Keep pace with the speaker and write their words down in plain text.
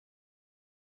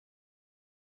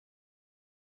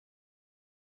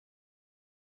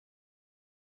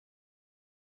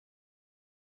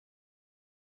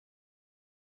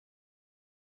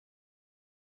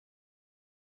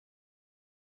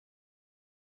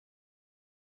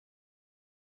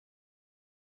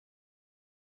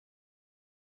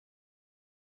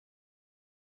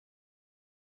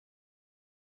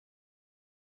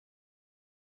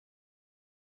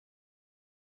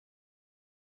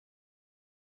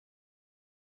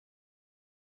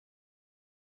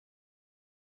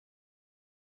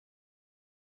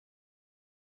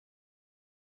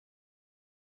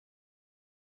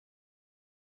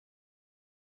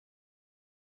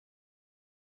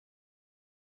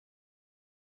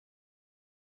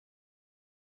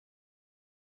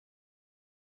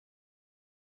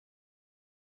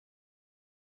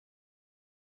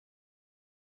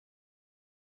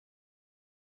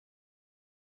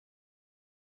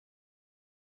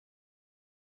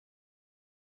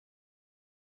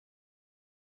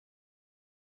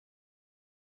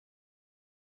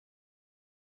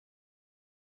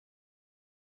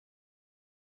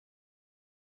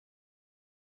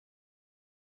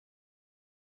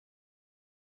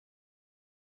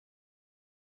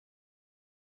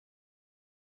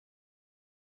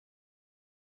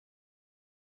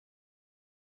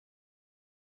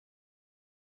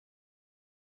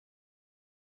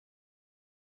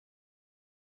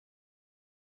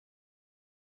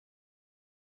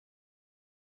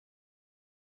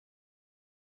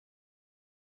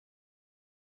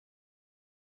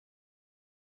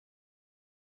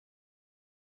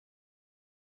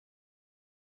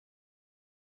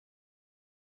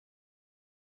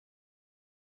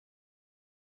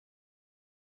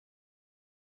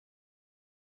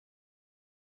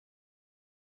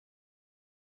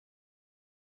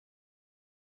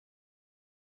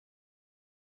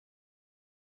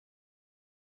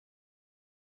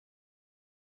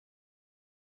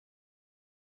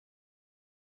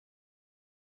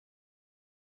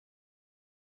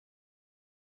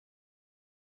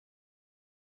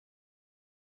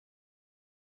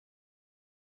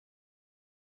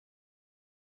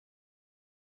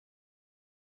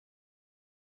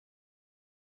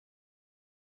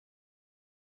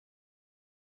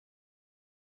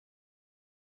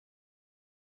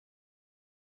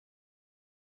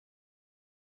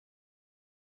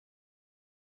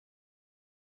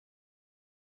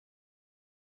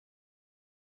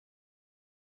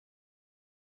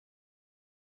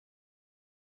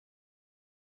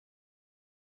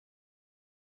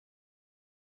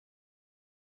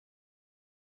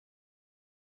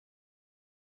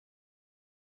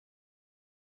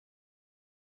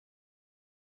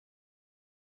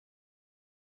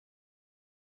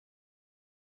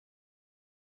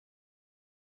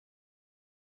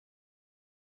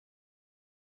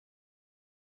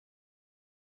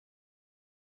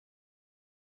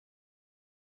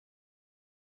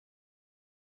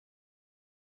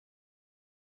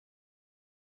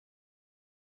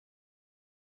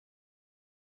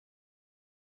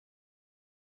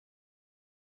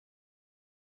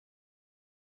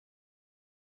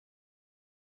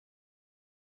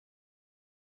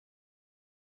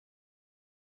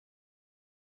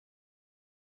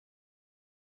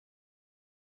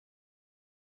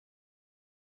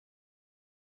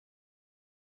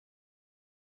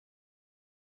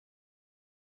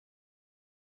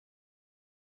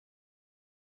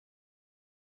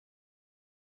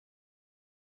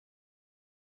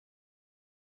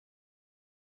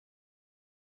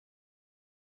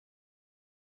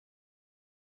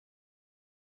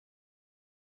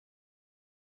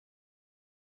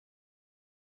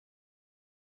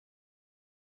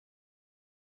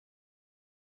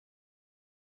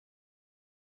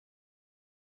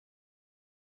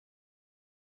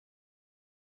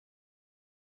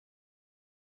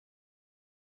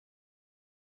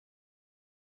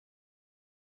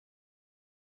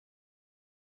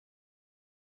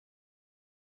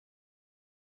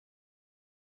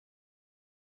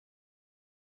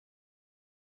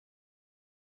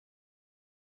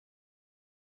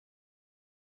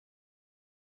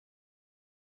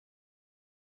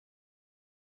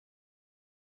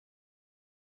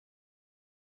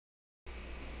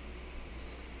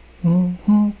Good morning,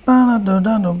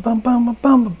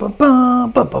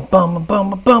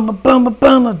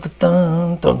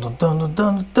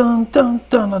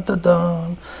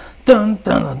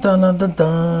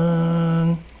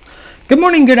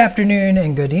 good afternoon,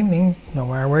 and good evening. No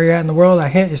matter where you're at in the world, I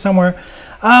hit you somewhere.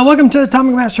 Welcome to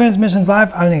Atomic Mass Transmissions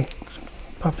Live. I need to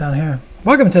pop down here.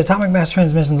 Welcome to Atomic Mass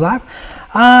Transmissions Live.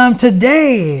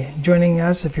 Today, joining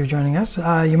us, if you're joining us,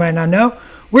 you might not know,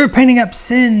 we're painting up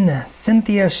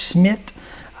Cynthia Schmidt,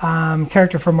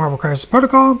 character from Marvel Crisis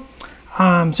Protocol.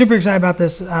 Super excited about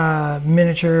this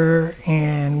miniature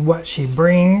and what she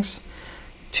brings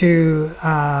to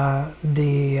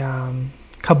the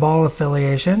Cabal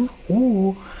affiliation.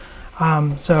 Ooh.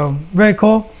 So very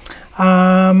cool.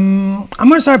 I'm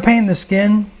going to start painting the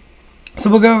skin. So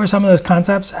we'll go over some of those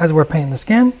concepts as we're painting the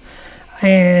skin.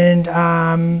 And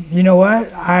you know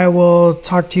what? I will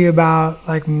talk to you about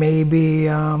like maybe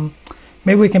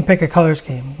we can pick a color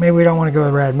scheme. Maybe we don't want to go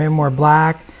with red. Maybe more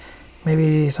black.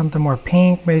 Maybe something more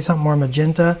pink. Maybe something more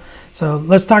magenta. So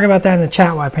let's talk about that in the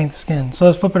chat while I paint the skin. So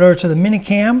let's flip it over to the mini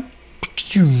cam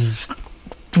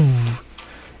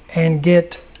and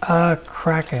get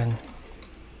cracking.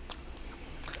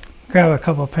 Grab a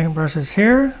couple of paint brushes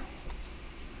here.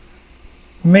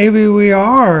 Maybe we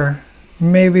are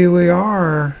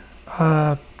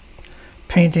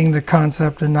painting the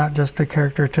concept and not just the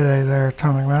character today there,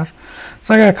 Atomic Mass.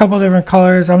 So I got a couple different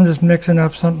colors. I'm just mixing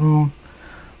up something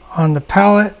on the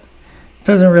palette.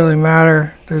 Doesn't really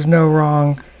matter. There's no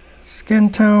wrong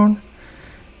skin tone.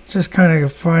 Just kind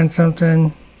of find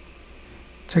something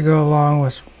to go along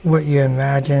with what you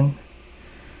imagine.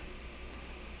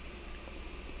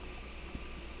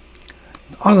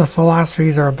 All the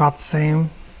philosophies are about the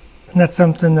same. And that's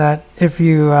something that if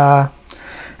you have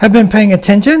been paying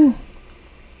attention,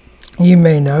 you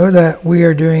may know that we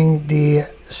are doing the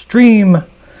stream,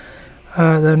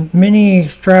 the mini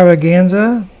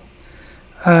extravaganza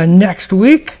next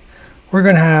week. We're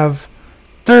going to have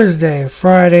Thursday,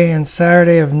 Friday, and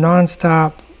Saturday of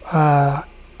non-stop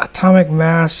Atomic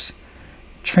Mass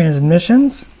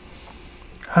transmissions.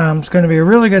 It's going to be a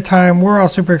really good time. We're all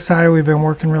super excited. We've been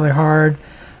working really hard,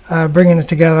 bringing it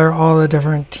together, all the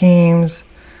different teams,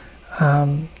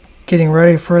 getting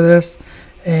ready for this.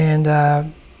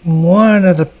 And one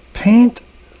of the paint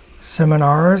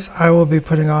seminars I will be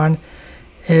putting on,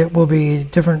 it will be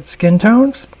different skin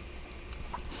tones.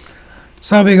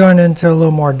 So I'll be going into a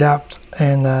little more depth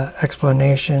and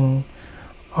explanation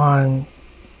on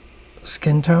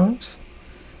skin tones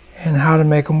and how to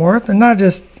make them work. And not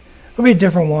just, it'll be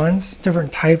different ones,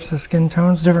 different types of skin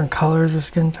tones, different colors of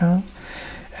skin tones.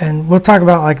 And we'll talk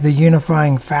about like the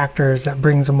unifying factors that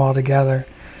brings them all together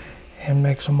and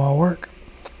makes them all work.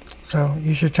 So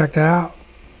you should check that out.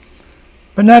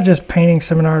 But not just painting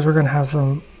seminars, we're going to have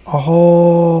a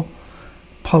whole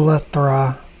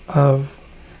plethora of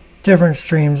different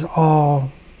streams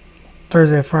all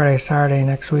Thursday, Friday, Saturday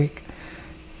next week.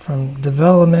 From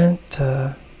development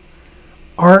to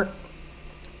art.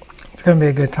 It's going to be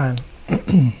a good time.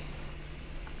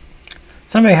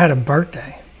 Somebody had a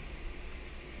birthday.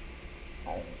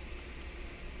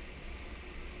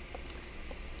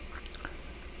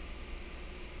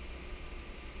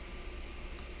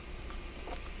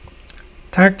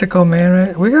 Tactical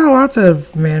man-made. We got lots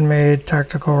of man-made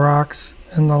tactical rocks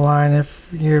in the line if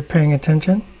you're paying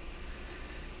attention.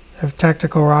 If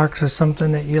tactical rocks is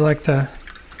something that you like to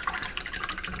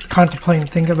contemplate and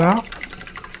think about.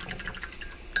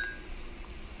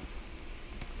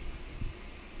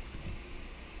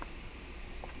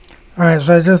 Alright,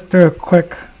 so I just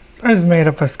made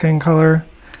up a skin color.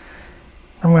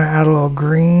 I'm going to add a little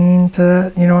green to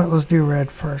that. You know what, let's do red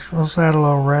first. Let's add a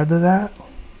little red to that.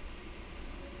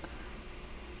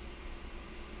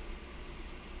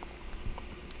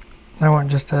 I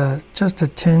want just a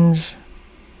tinge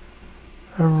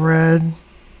of red.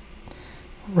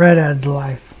 Red adds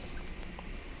life.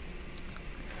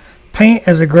 Paint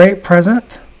is a great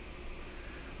present.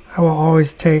 I will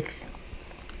always take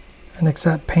and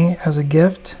accept paint as a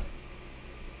gift.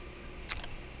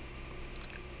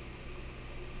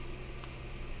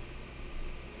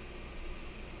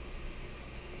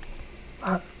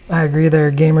 I agree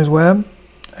there, Gamers Web.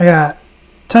 I got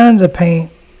tons of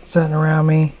paint sitting around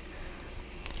me.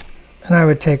 And I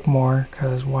would take more,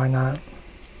 because why not?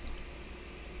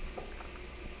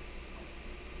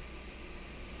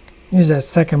 Use that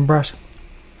second brush.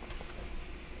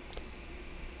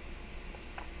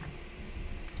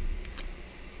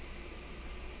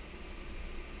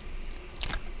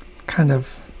 Kind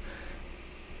of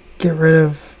get rid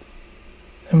of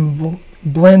and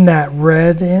blend that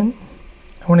red in.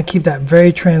 I want to keep that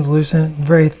very translucent,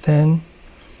 very thin.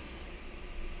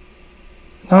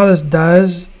 All this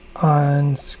does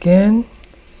on skin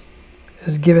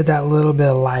is give it that little bit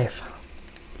of life.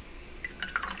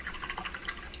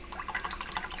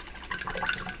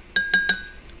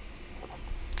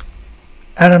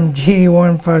 Adam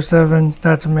G157,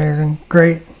 that's amazing.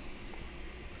 Great.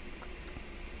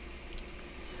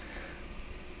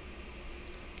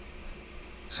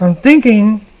 So I'm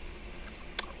thinking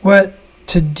what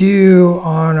to do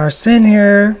on our sin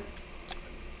here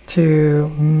to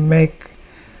make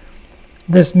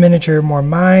this miniature more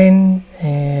mine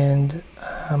and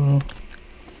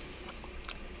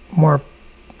more,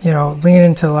 you know, lean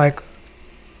into like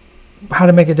how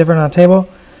to make it different on a table.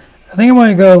 I think I'm going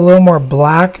to go a little more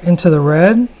black into the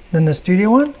red than the studio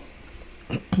one.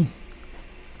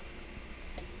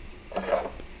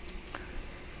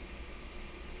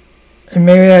 And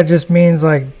maybe that just means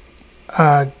like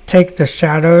take the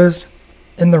shadows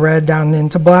in the red down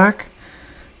into black.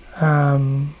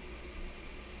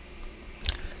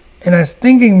 And I was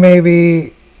thinking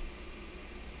maybe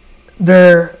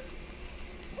so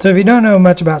if you don't know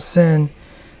much about Sin,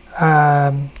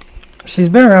 she's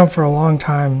been around for a long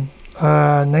time.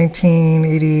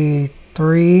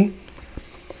 1983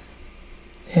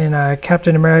 in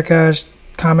Captain America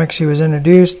comic she was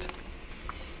introduced,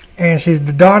 and she's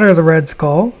the daughter of the Red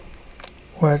Skull,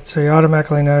 so you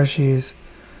automatically know she's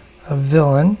a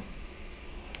villain.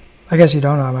 I guess you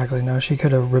don't automatically know. She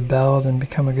could have rebelled and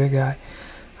become a good guy.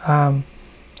 And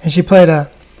she played a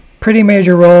pretty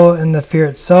major role in the Fear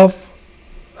Itself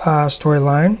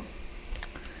storyline.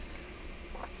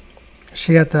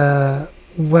 She got the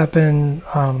weapon,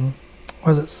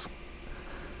 was it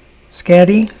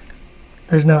Scatty?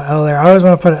 There's no L there. I always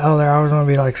want to put an L there. I always want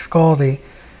to be like Scaldy,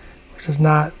 which is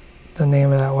not the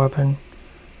name of that weapon.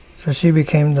 So she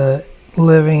became the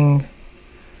living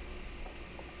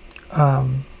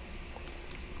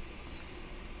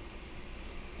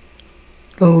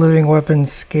weapon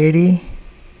Scatty.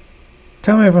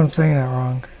 Tell me if I'm saying that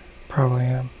wrong. Probably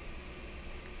am.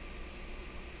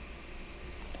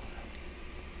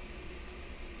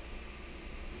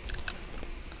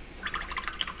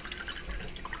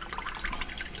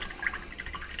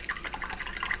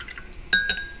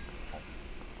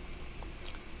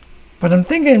 But I'm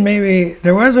thinking maybe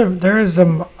there is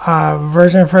some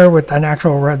version of her with an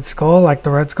actual Red Skull, like the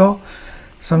Red Skull.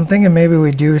 So I'm thinking maybe we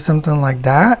do something like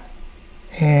that,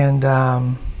 and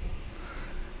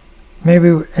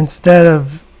maybe instead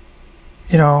of,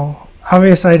 you know,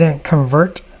 obviously I didn't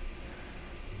convert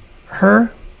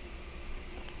her.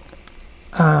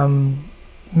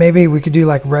 Maybe we could do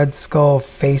like Red Skull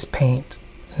face paint,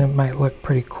 and it might look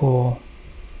pretty cool.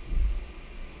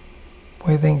 What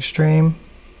do you think, stream?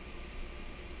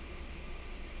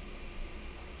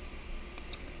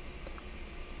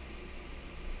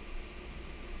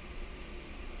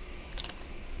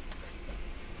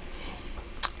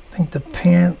 I think the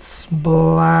pants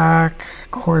black,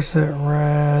 corset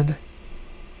red.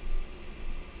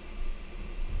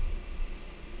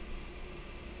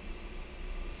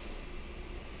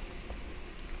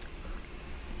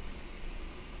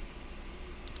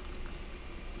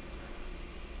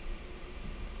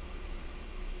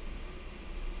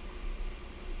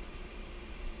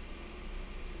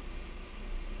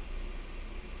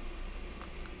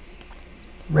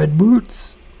 Red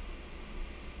boots.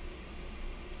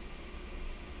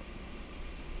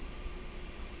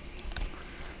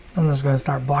 I'm just going to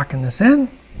start blocking this in.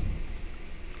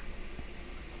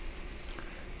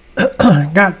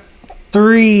 Got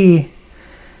 3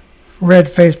 red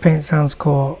face paint. Sounds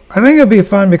cool. I think it'll be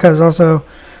fun because also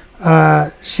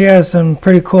she has some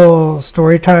pretty cool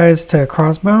story ties to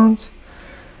Crossbones.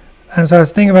 And so I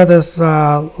was thinking about this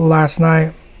last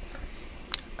night.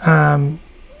 And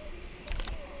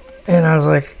I was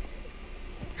like,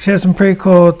 she has some pretty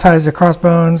cool ties to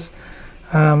Crossbones.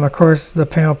 Of course, the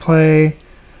panel play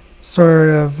sort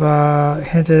of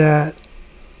hinted at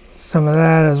some of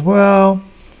that as well.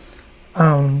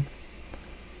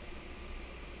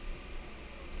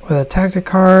 With a tactic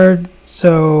card,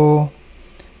 so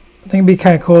I think it'd be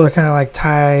kind of cool to kind of like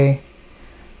tie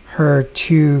her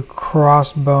to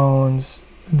Crossbones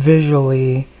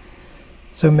visually.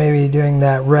 So maybe doing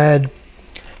that Red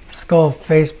Skull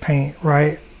face paint,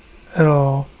 right?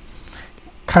 It'll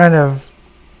kind of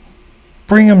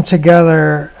bring them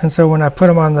together, and so when I put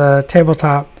them on the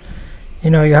tabletop, you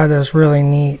know, you have this really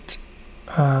neat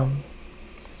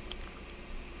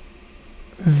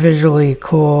visually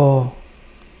cool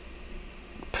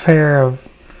pair of,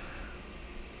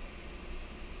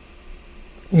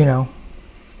 you know,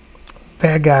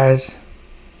 bad guys.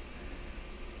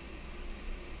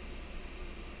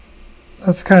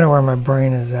 That's kind of where my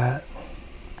brain is at.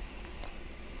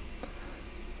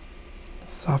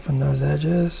 Soften those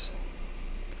edges.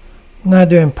 I'm not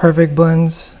doing perfect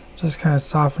blends, just kind of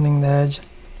softening the edge.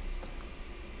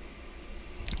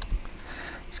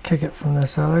 Let's kick it from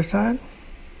this other side.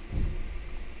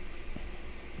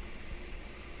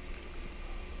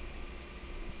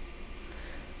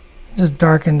 Just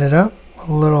darkened it up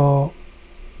a little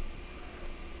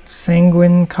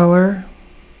sanguine color.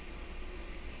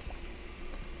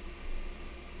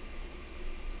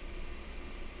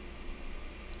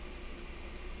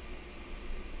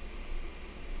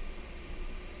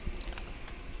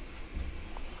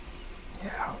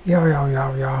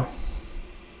 Yeah.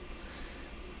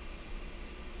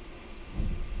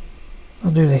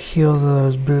 I'll do the heels of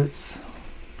those boots.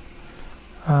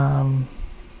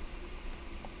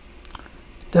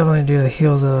 Definitely do the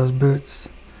heels of those boots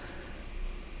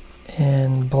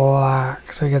in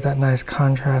black, so you get that nice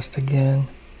contrast again.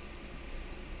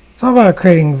 It's all about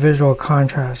creating visual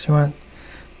contrast.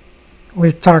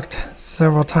 We've talked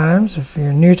several times. If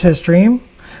you're new to the stream,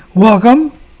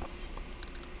 welcome.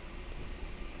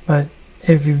 But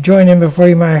if you've joined in before,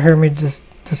 you might have heard me just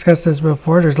discuss this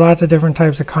before. There's lots of different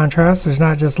types of contrast. There's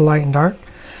not just light and dark.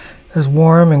 There's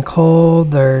warm and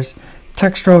cold. There's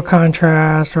textural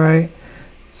contrast, right?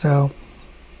 So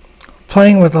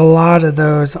playing with a lot of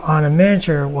those on a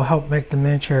miniature will help make the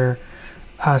miniature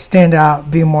stand out,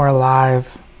 be more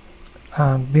alive,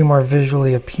 be more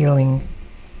visually appealing.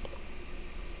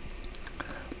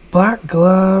 Black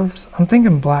gloves. I'm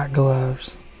thinking black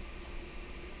gloves.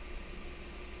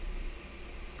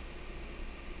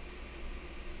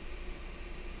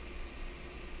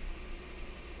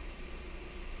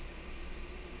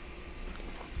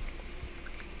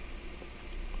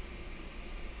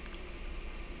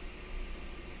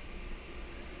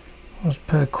 Let's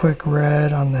put a quick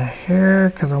red on the hair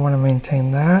because I want to maintain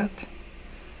that.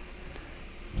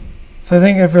 So I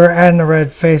think if we're adding a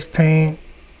red face paint,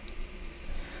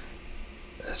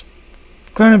 it's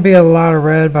going to be a lot of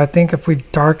red, but I think if we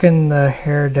darken the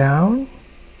hair down,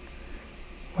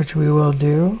 which we will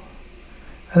do,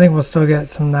 I think we'll still get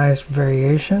some nice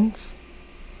variations.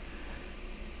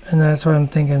 And that's what I'm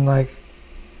thinking, like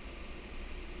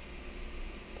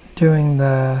doing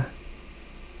the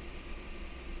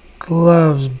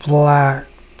gloves black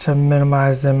to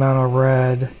minimize the amount of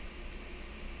red.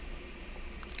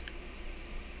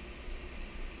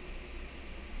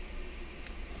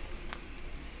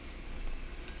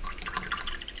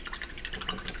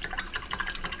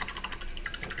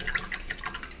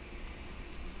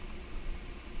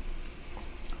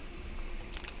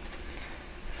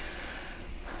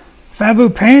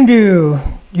 Fabu Pandu,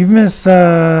 you've missed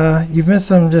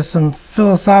some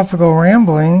philosophical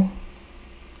rambling.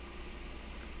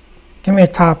 Give me a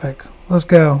topic. Let's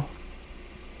go.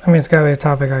 I mean, it's got to be a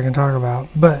topic I can talk about,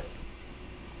 but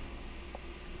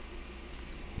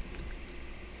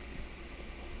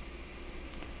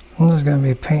I'm just going to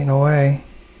be painting away.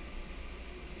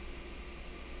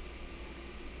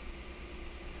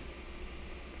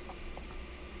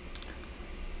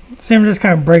 See, I'm just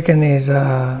kind of breaking these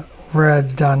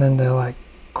reds down into like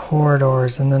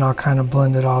corridors, and then I'll kind of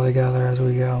blend it all together as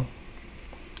we go.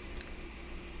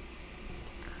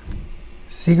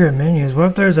 Secret menus. What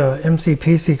if there's a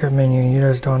MCP secret menu and you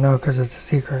just don't know because it's a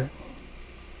secret?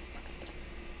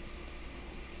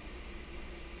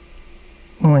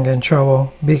 I'm going to get in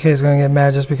trouble. BK is going to get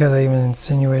mad just because I even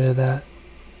insinuated that.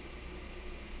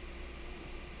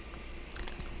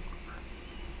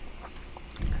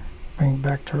 Bring it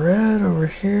back to red over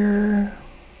here.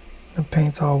 The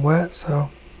paint's all wet, so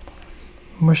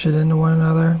mush it into one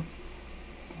another.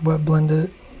 Wet blend it.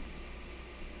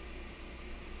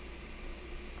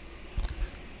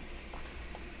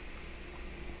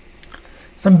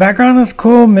 Some background on this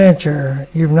cool miniature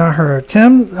you've not heard.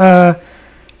 Tim, we were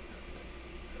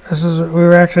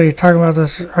actually talking about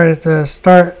this right at the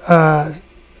start.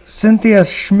 Cynthia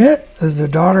Schmidt is the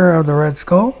daughter of the Red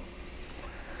Skull.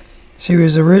 She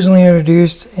was originally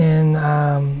introduced in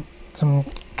some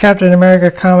Captain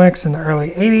America comics in the early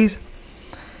 80s.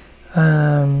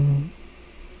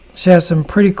 She has some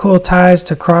pretty cool ties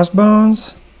to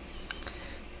Crossbones.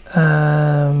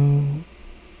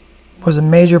 Was a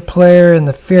major player in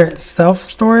the Fear Itself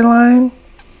storyline,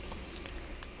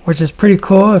 which is pretty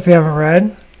cool if you haven't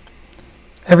read.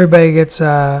 Everybody gets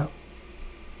giant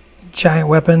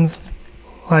weapons,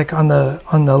 like on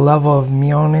the level of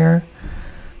Mjolnir.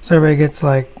 So everybody gets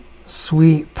like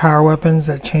sweet power weapons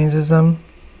that changes them.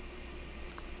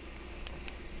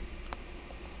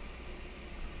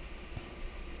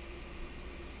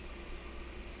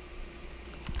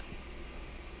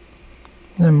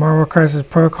 Then Marvel Crisis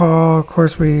Protocol, of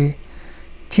course, we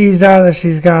teased out that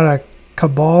she's got a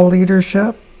Cabal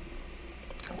leadership.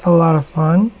 It's a lot of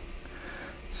fun.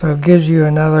 So it gives you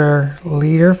another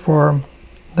leader for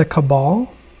the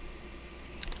Cabal.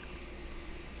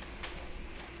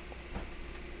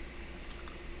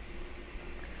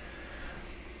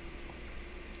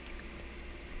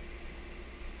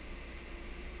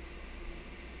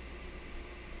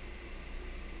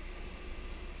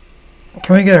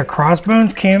 Can we get a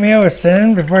Crossbones cameo with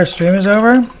Sin before our stream is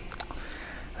over?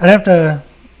 I'd have to...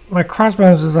 My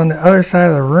Crossbones is on the other side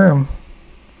of the room.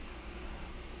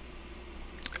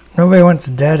 Nobody wants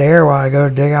dead air while I go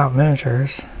dig out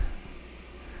miniatures.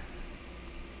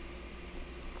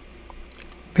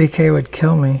 BK would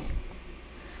kill me.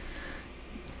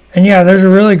 And yeah, there's a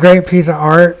really great piece of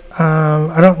art.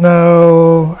 I don't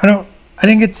know... I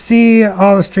didn't get to see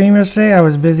all the stream yesterday. I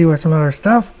was busy with some other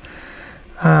stuff.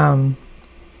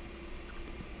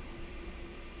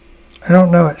 I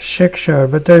don't know what Schick showed,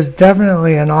 but there's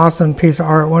definitely an awesome piece of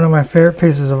art, one of my favorite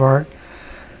pieces of art,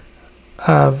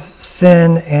 of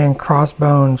Sin and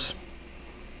Crossbones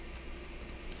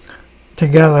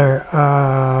together.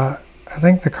 I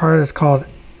think the card is called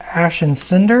Ash and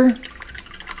Cinder.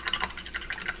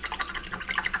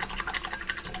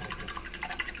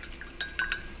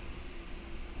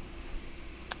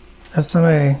 If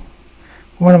somebody,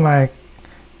 one of my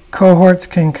cohorts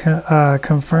can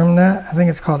confirm that. I think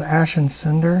it's called Ash and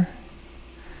Cinder.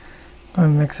 I'm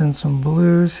going to mix in some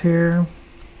blues here.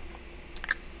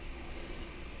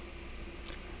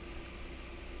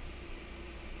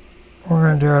 We're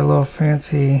going to do our little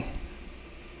fancy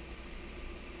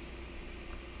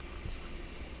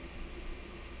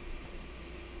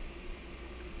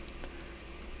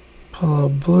put a little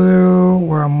blue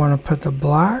where I'm going to put the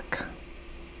black.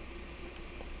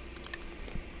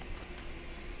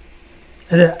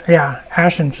 Yeah,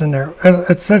 Ash and Cinder.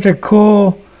 It's such a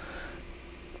cool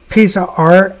piece of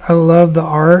art. I love the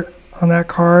art on that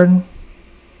card.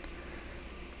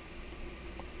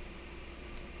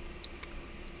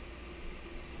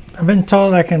 I've been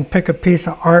told I can pick a piece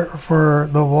of art for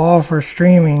the wall for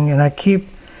streaming, and I keep,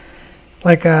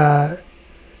 like,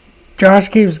 Josh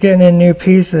keeps getting in new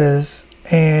pieces,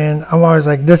 and I'm always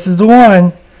like, this is the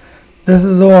one. This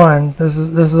is the one. This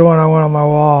is the one I want on my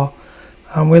wall.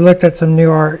 We looked at some new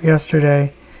art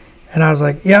yesterday, and I was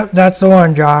like, yep, that's the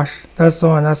one, Josh. That's the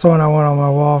one. That's the one I want on my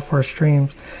wall for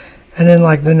streams. And then,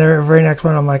 like, the very next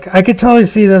one, I'm like, I could totally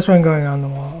see this one going on the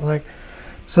wall. Like,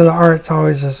 so the art's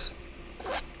always just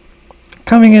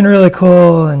coming in really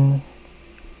cool and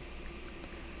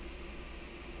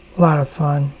a lot of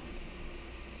fun.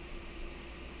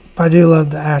 But I do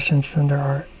love the Ash and Cinder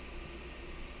art.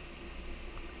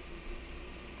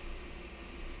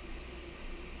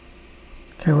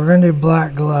 Okay, we're going to do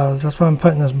black gloves. That's why I'm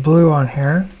putting this blue on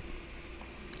here.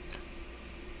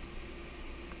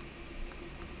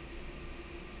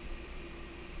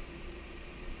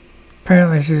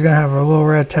 Apparently she's going to have a little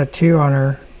red tattoo on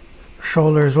her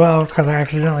shoulder as well because I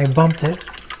accidentally bumped it.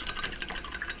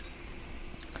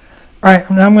 Alright,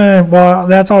 now I'm going to, while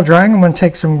that's all drying, I'm going to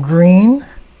take some green.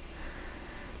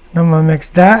 And I'm going to mix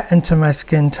that into my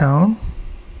skin tone.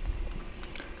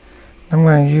 I'm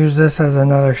going to use this as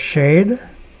another shade.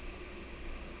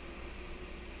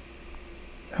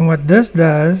 And what this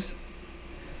does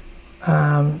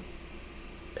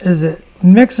is it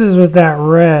mixes with that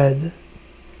red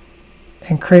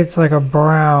and creates like a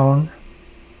brown.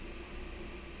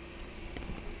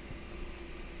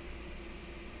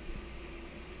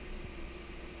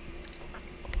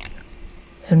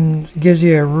 And gives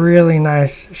you a really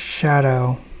nice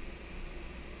shadow.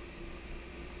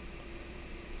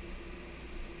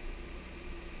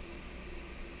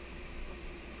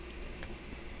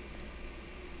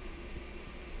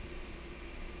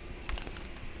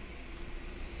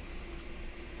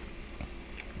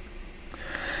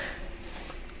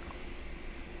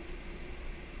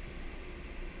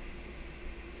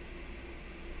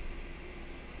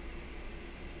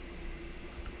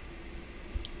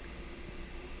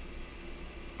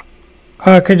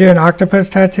 Could do an octopus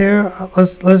tattoo.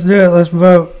 Let's do it. Let's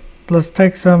vote. Let's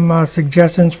take some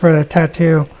suggestions for the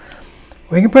tattoo.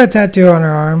 We can put a tattoo on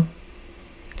her arm.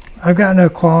 I've got no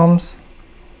qualms.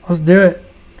 Let's do it.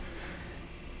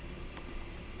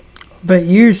 But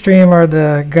you, stream, are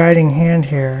the guiding hand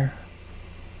here.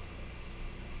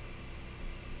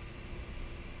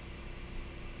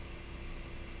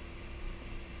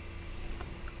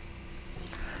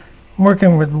 I'm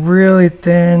working with really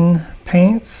thin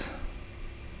paints.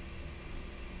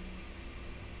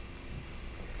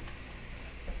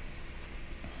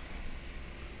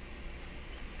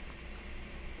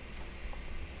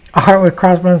 A heart with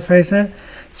Crossbones face in it.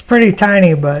 It's pretty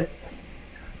tiny, but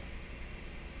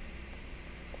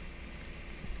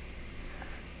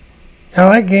I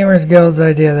like Gamers Guild's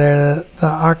idea there, the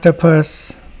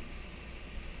octopus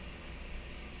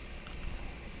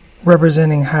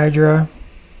representing Hydra.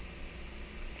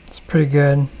 It's pretty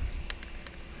good.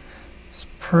 It's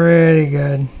pretty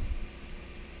good.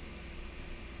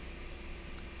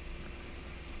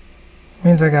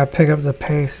 Means I gotta pick up the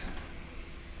pace.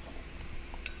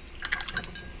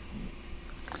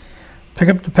 Pick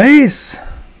up the pace.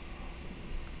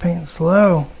 Painting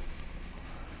slow.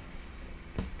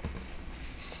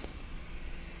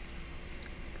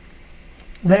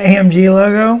 The AMG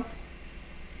logo.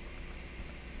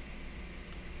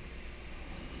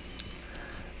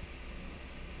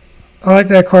 I like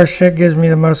that Course Shit gives me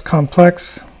the most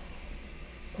complex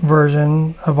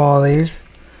version of all these.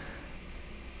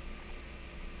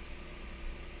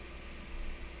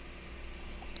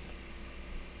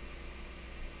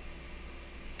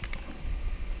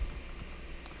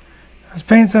 I was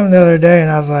painting something the other day and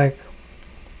I was like,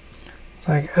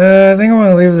 I think I'm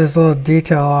going to leave this little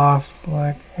detail off.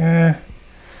 Like, And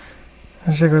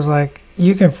she was like,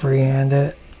 you can freehand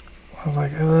it. I was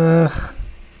like, ugh.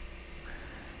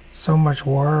 So much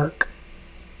work.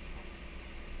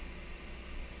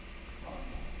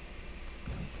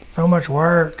 So much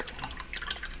work.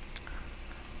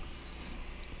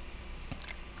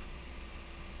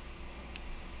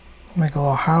 Make a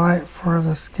little highlight for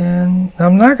the skin. Now,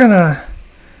 I'm not gonna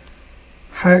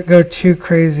go too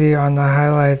crazy on the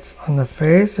highlights on the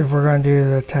face if we're gonna do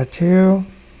the tattoo.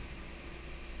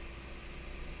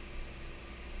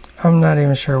 I'm not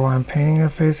even sure why I'm painting the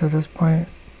face at this point.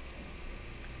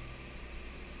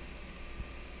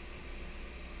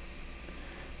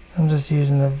 I'm just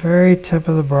using the very tip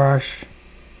of the brush.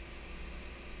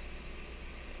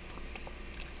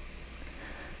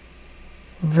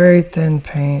 Very thin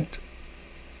paint.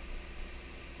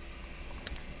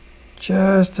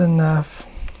 Just enough.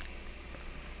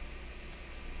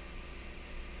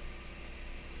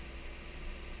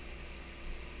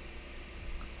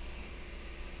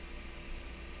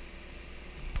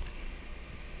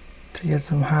 To get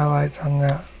some highlights on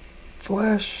that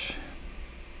flesh.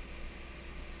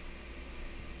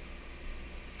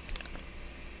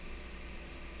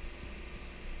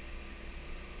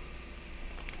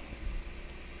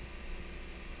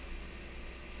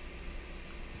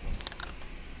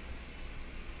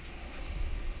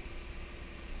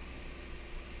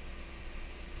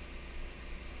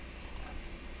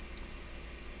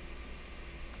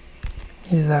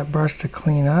 Use that brush to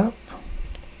clean up.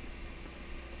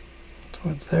 That's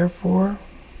what it's there for.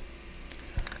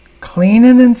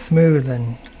 Cleaning and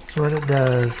smoothing. That's what it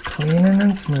does. Cleaning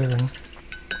and smoothing.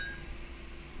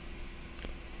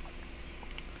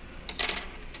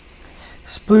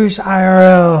 Sploosh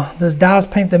IRL. Does Dallas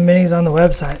paint the minis on the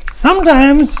website?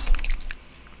 Sometimes.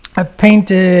 I've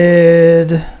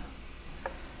painted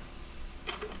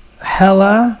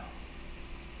Hela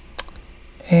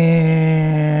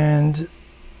and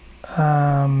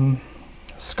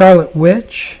Scarlet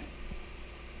Witch.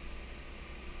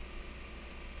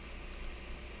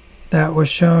 That was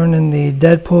shown in the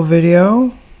Deadpool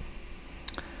video.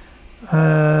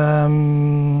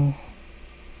 I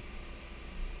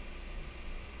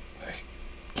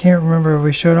can't remember if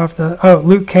we showed off the... Oh,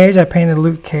 Luke Cage. I painted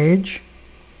Luke Cage.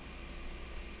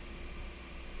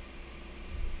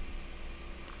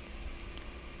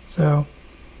 So,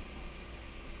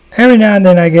 every now and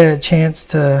then I get a chance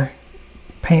to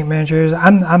paint miniatures.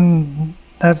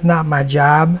 That's not my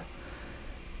job.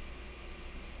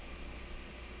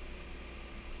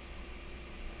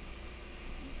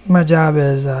 My job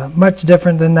is much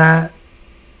different than that.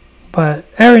 But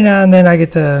every now and then I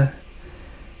get to,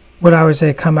 what I would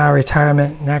say, come out of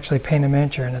retirement and actually paint a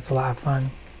miniature, and it's a lot of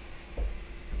fun.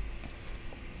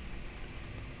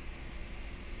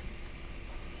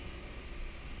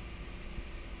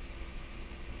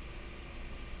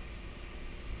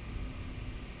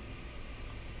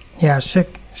 Yeah,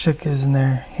 Schick is in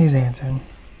there. He's answering.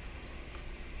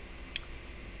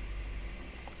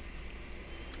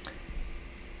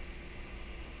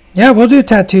 Yeah, we'll do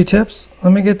tattoo tips.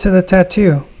 Let me get to the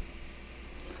tattoo.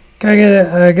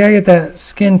 Gotta get that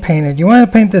skin painted. You want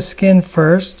to paint the skin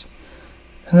first,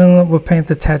 and then we'll paint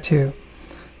the tattoo.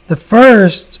 The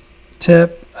first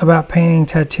tip about painting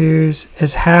tattoos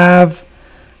is have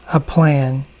a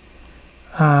plan.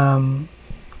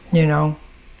 You know,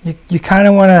 you kind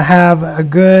of want to have a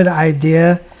good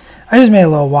idea. I just made a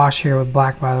little wash here with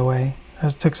black, by the way. I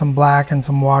just took some black and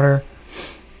some water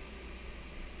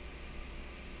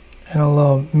and a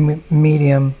little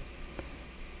medium,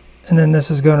 and then this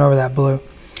is going over that blue.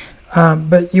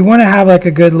 But you want to have like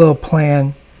a good little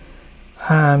plan,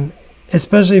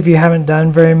 especially if you haven't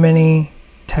done very many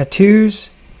tattoos,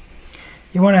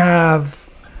 you want to have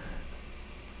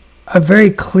a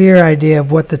very clear idea of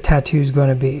what the tattoo is going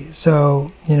to be.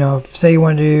 So, you know, if, say you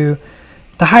want to do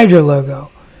the Hydra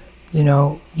logo, you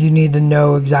know, you need to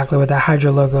know exactly what that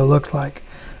Hydra logo looks like.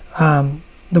 The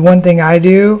one thing I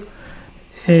do,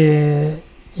 is,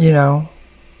 you know,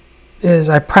 is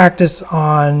I practice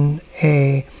on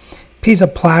a piece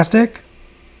of plastic.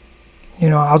 You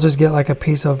know, I'll just get like a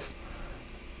piece of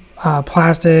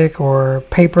plastic or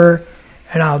paper,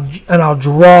 and I'll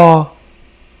draw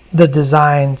the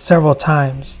design several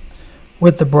times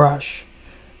with the brush,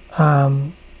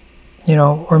 you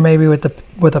know, or maybe with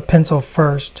a pencil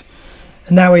first,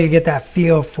 and that way you get that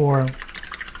feel for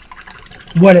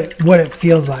what it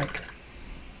feels like.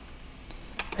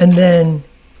 And then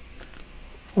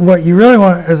what you really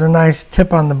want is a nice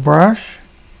tip on the brush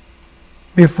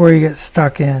before you get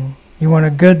stuck in. You want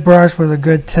a good brush with a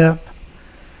good tip,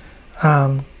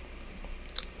 so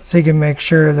you can make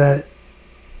sure that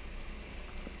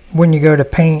when you go to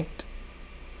paint,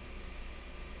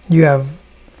 you have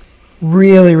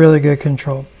really, really good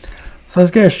control. So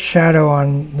let's get a shadow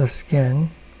on the skin.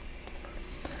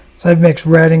 So I've mixed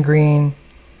red and green.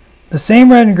 The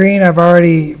same red and green I've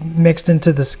already mixed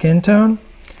into the skin tone.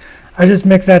 I just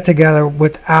mix that together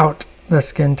without the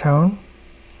skin tone.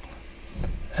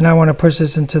 And I want to push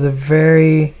this into the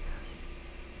very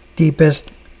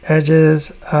deepest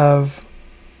edges of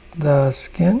the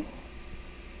skin.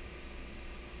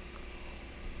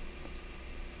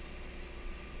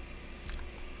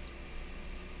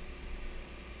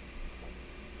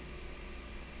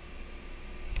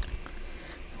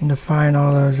 And define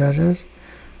all those edges.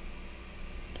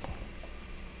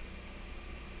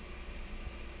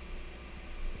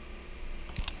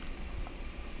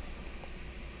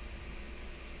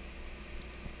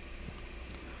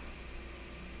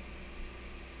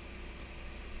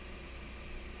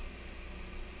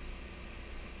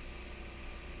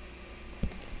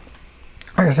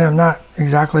 Like I said, I'm not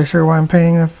exactly sure why I'm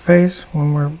painting the face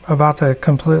when we're about to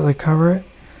completely cover it.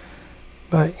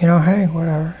 But, you know, hey,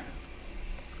 whatever.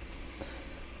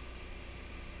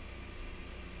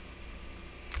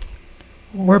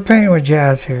 We're painting with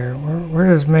jazz here.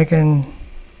 We're just making...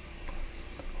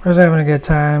 We're just having a good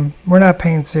time. We're not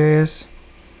painting serious.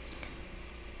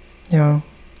 You know,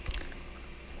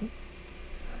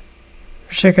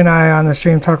 Schick and I on the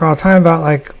stream talk all the time about,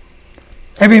 like,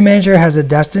 every miniature has a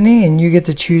destiny, and you get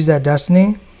to choose that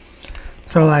destiny.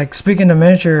 So, like, speaking to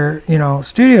miniature, you know,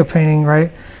 studio painting,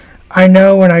 right? I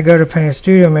know when I go to paint a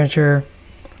studio miniature,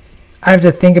 I have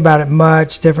to think about it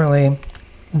much differently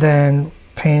than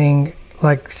painting,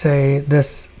 like, say,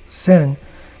 this sin.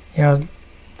 You know,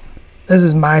 this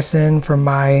is my sin for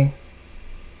my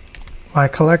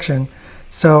collection.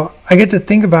 So I get to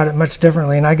think about it much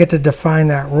differently, and I get to define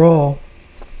that role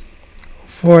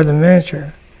for the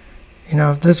miniature. You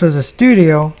know, if this was a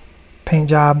studio paint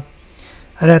job,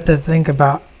 I'd have to think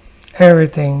about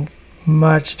everything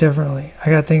much differently. I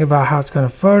got to think about how it's going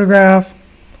to photograph.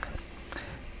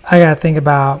 I got to think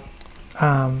about,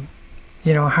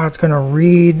 you know, how it's going to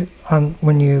read on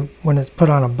when it's put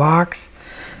on a box.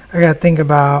 I got to think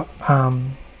about,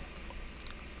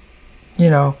 you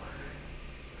know,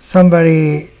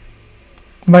 somebody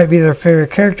might be their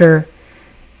favorite character,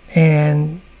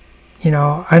 and, you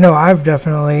know I've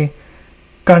definitely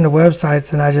gone to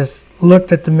websites and I just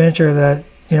looked at the miniature that,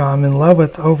 you know, I'm in love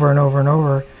with over and over and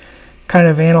over, kind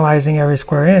of analyzing every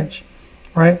square inch,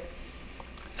 right?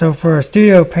 So for a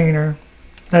studio painter,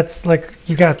 that's like,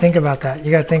 you got to think about that. You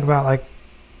got to think about, like,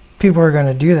 people are going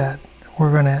to do that.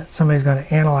 Somebody's going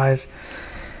to analyze.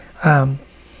 Sort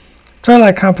of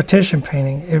like competition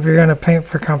painting. If you're going to paint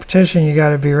for competition, you got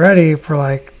to be ready for,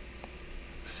 like,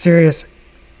 serious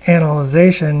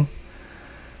analyzation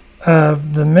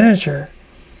of the miniature.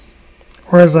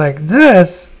 Whereas, like,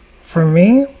 this, for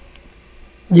me,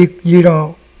 you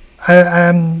don't,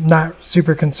 I'm not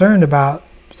super concerned about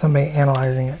somebody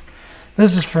analyzing it.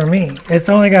 This is for me. It's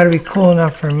only got to be cool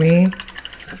enough for me,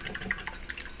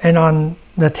 and on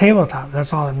the tabletop,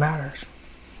 that's all that matters.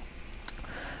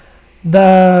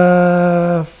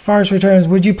 The Farce returns.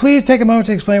 Would you please take a moment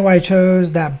to explain why you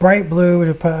chose that bright blue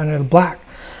to put under the black?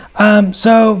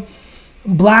 So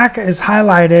black is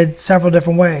highlighted several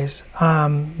different ways.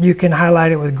 You can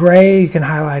highlight it with gray, you can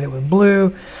highlight it with blue,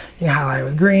 you can highlight it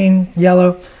with green,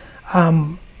 yellow.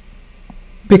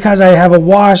 Because I have a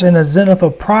wash and a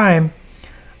zenithal prime,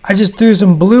 I just threw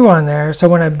some blue on there, so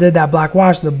when I did that black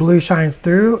wash, the blue shines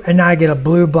through, and now I get a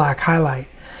blue-black highlight.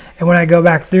 And when I go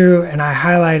back through and I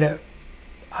highlight it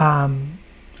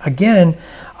again,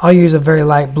 I'll use a very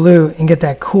light blue and get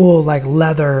that cool, like,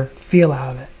 leather feel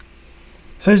out of it.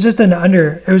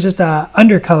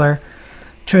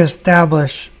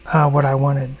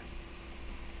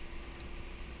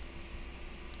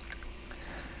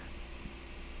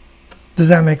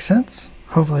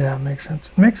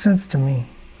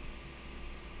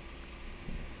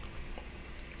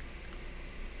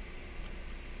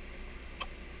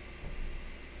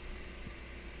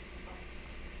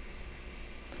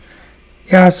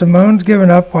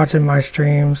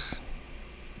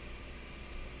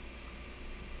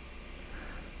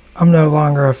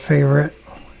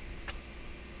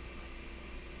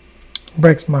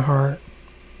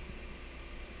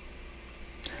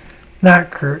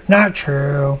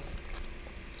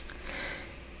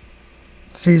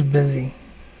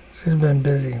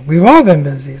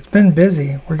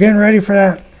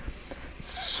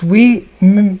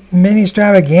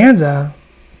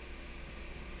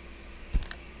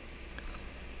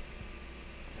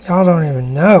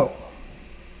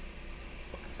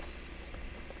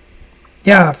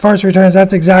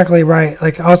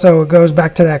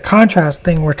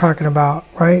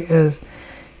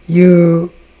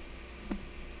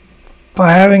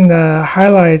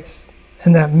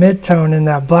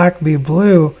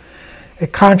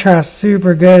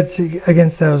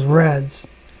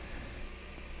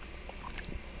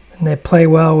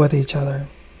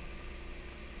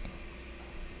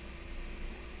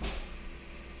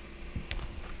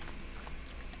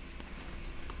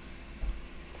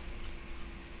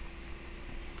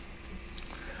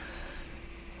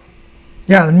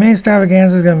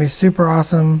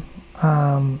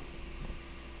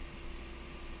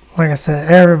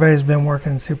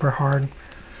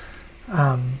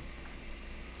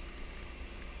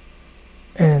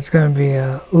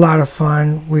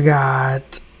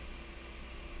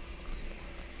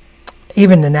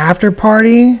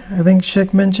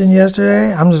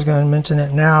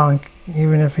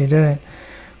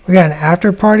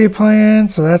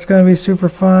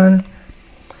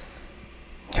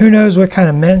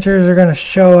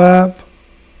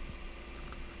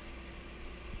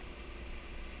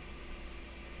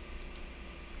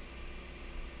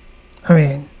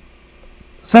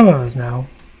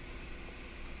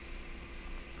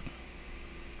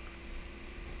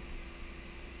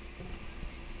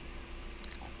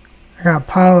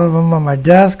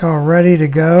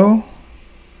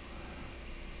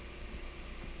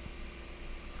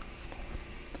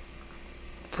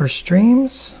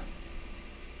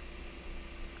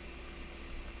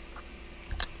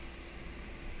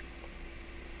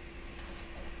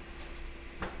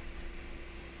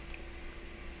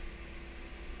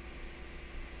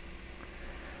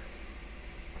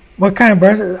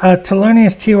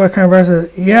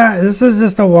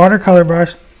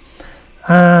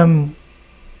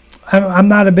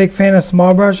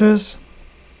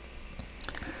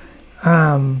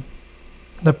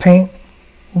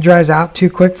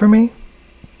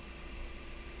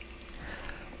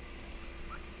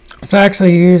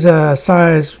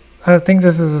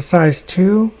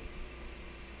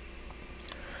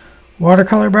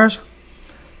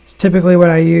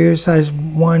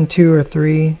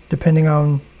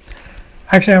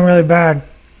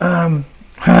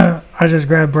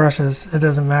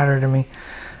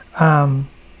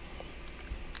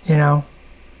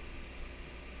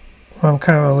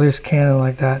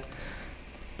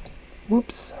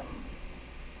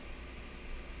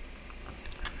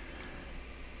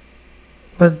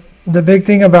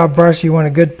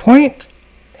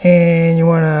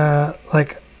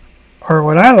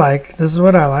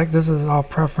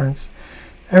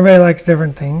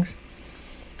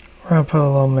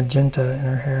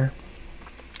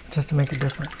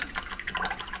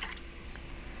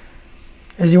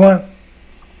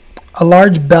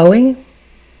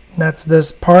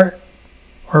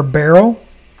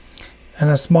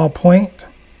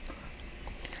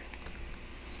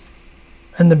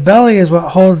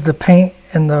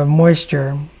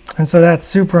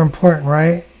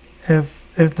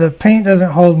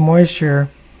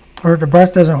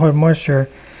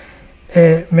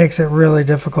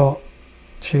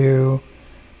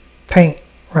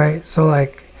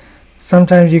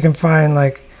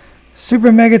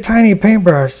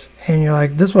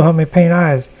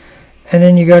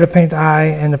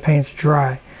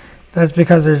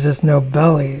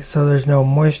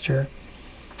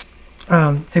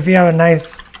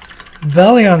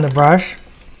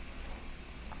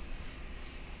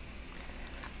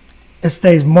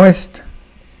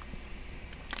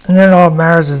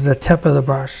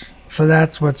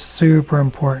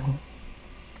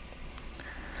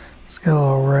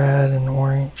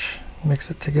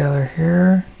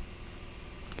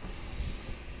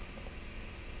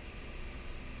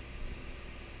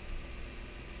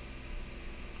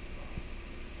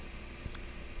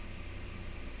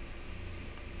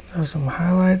 Put some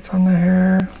highlights on the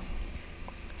hair.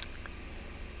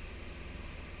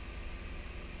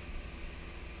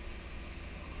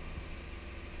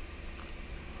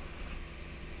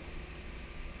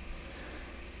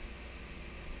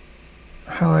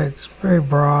 Highlights, very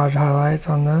broad highlights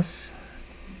on this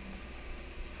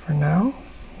for now.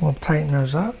 We'll tighten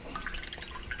those up.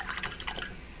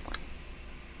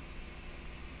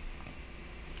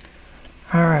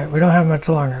 Alright, we don't have much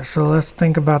longer, so let's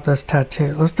think about this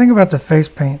tattoo. Let's think about the face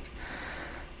paint.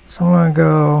 So I'm going to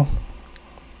go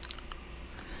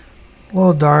a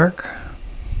little dark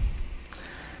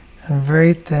and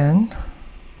very thin.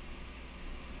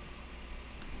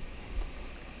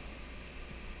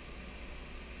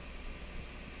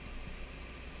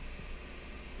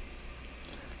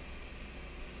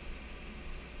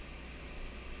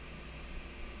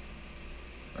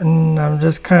 And I'm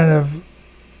just kind of,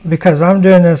 because I'm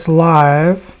doing this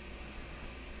live,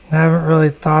 I haven't really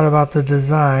thought about the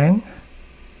design.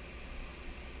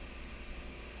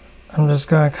 I'm just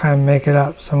going to kind of make it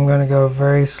up, so I'm going to go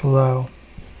very slow.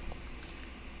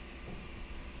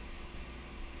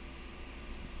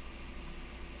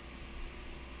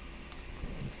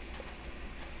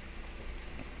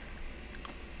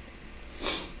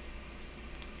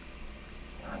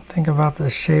 Think about the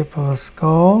shape of a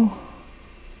skull.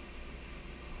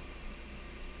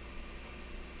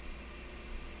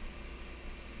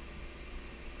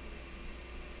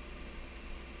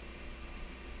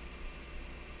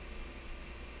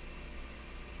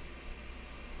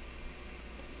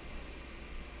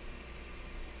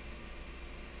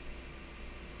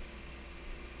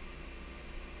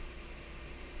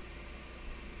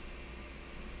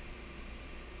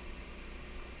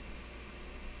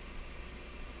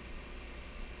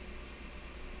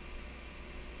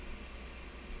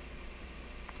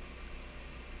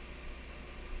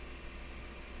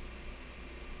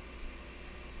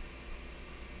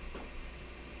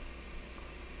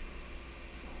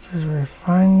 Just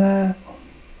refine that.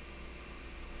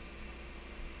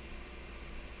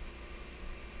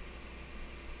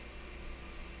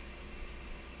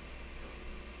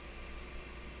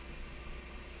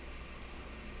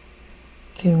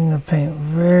 Keeping the paint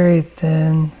very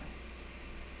thin.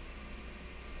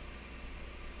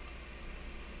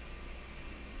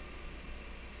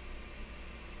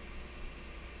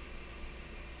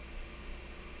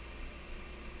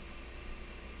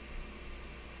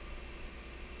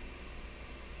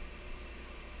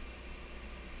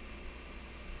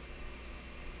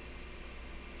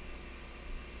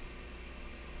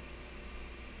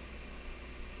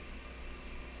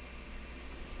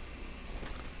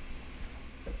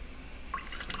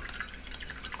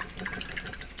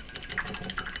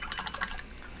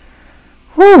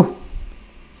 Woo!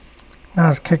 Now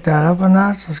let's kick that up a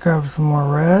notch. Let's grab some more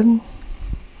red.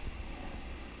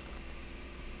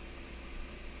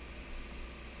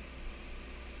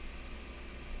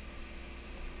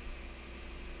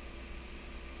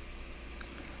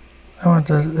 I want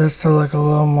this to look a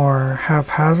little more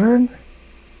haphazard.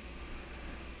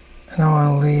 And I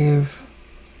want to leave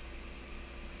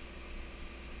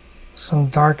some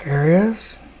dark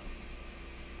areas.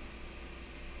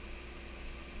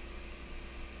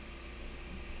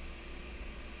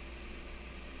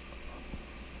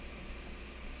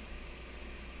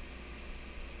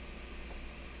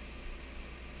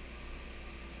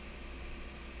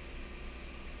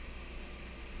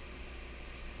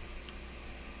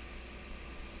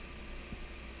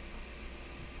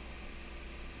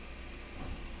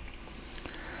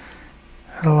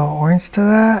 Add a little orange to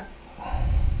that.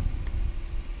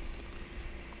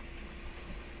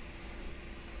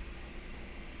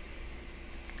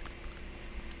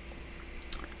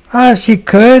 She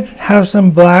could have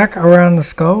some black around the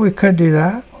skull. We could do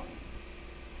that.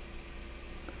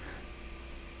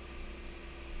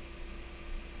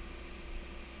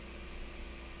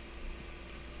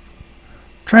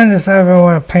 I'm trying to decide if I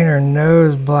want to paint her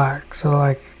nose black. So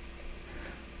like,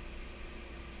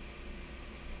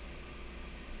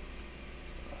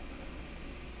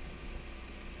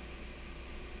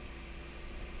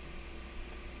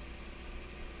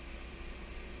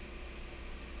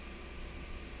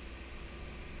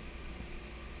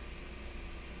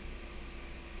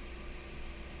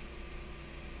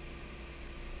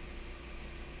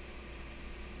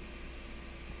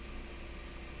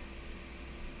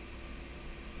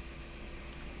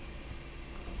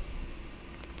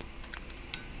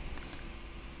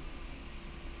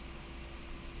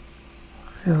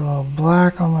 get a little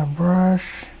black on my brush.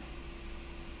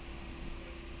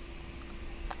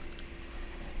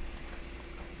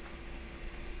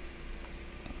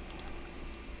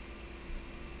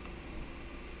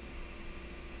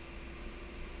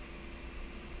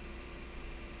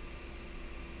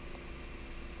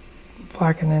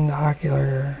 blackening the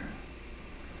ocular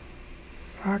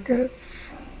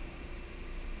sockets.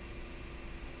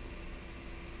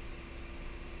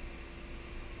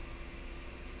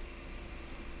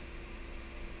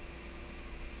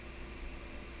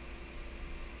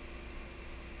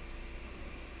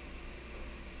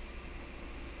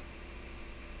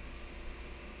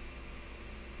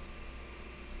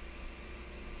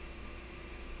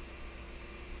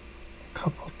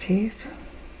 Couple teeth.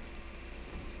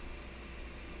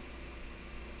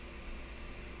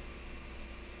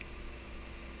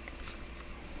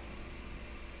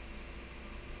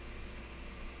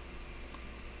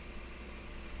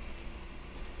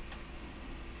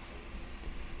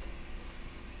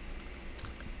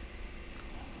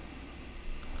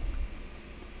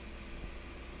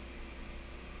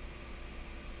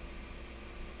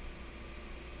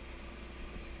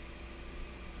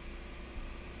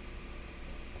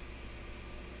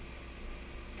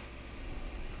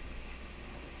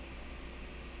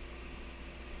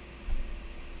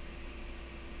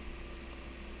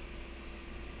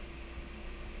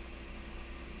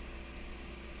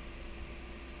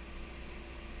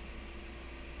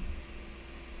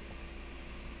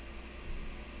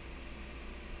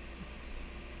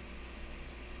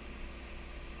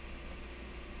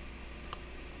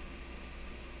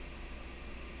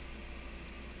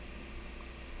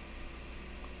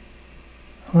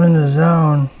 I'm in the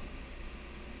zone.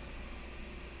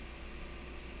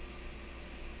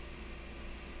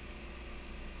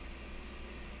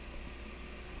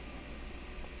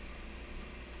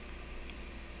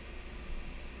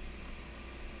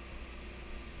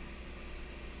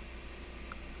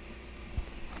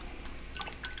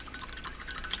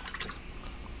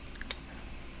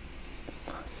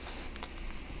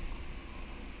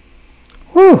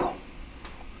 Whew!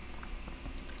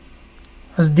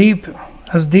 I was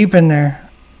deep in there.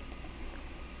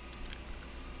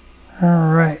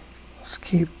 Alright, let's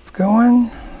keep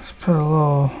going. Let's put a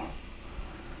little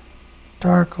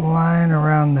dark line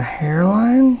around the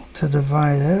hairline to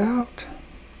divide it out.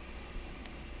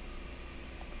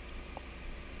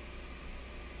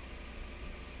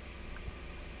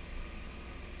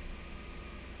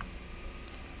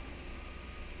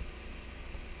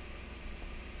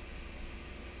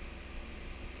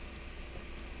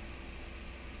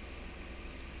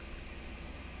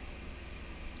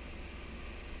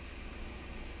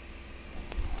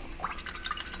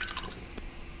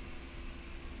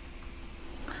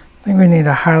 I think we need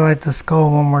to highlight the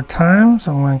skull one more time,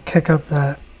 so I'm going to kick up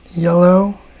that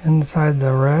yellow inside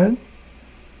the red.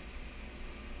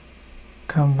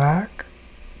 Come back.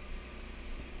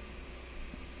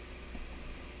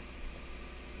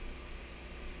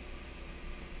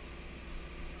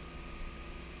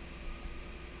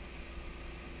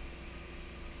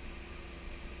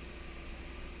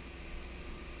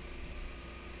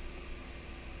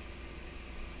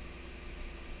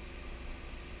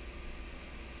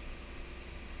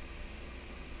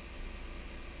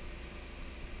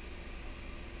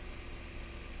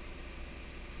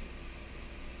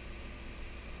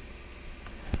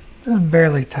 Just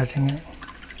barely touching it.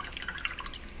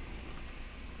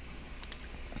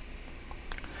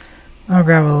 I'll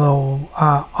grab a little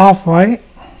off-white.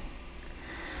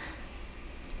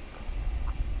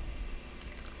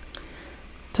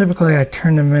 Typically I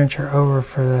turn the miniature over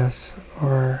for this,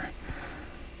 or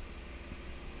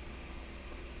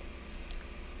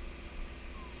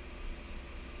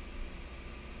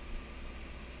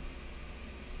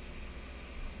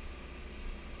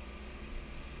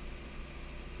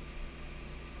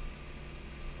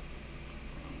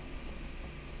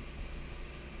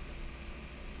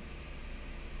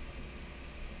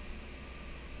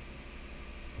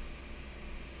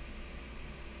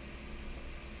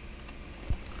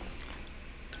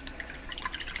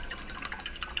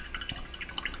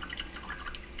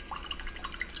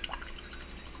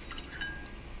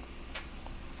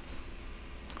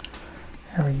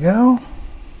there we go.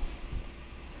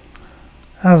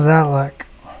 How's that look?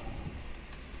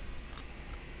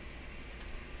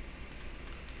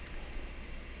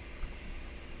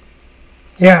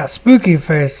 Yeah, spooky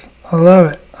face. I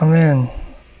love it. I'm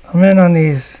in on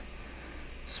these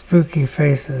spooky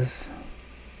faces.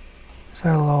 Just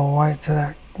add a little white to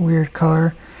that weird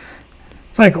color.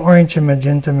 It's like orange and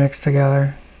magenta mixed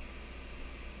together.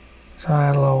 So I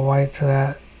add a little white to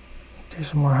that. Do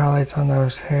some more highlights on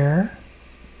those hair.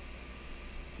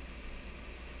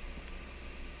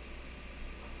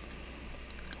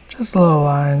 Just little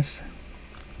lines.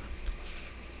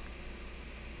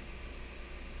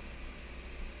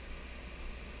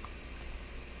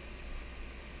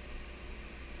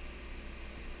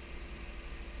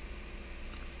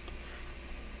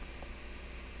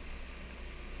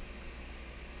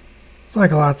 It's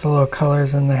like lots of little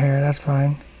colors in the hair, that's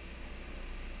fine.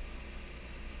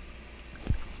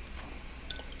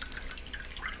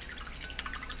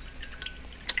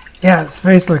 Yeah, his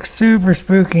face looks super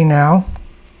spooky now.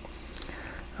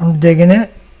 I'm digging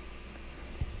it.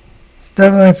 It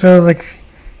definitely feels like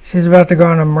she's about to go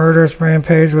on a murderous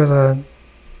rampage with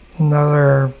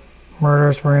another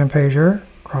murderous rampager,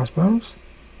 Crossbones.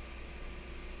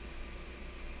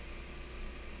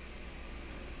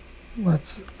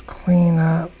 Let's clean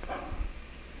up.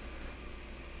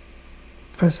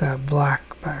 Push that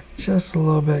black back just a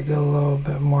little bit, get a little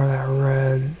bit more of that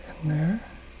red in there.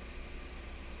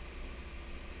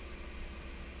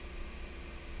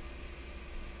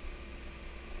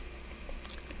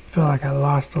 Feel like I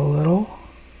lost a little.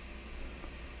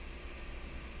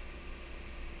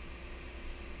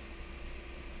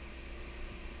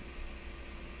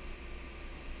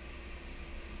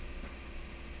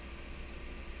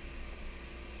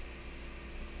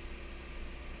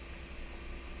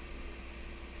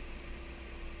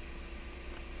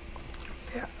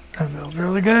 Yeah, that feels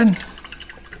really good.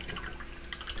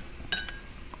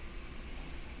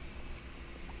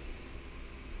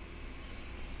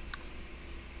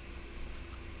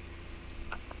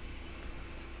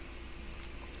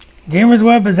 Gamers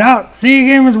Web is out. See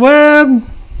you, Gamers Web.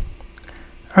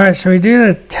 All right, so we do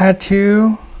the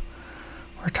tattoo.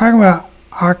 We're talking about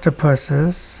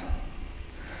octopuses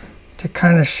to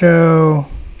kind of show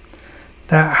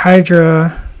that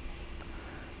Hydra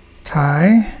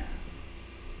tie.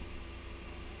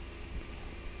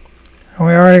 And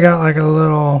we already got like a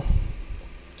little,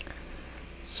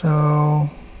 so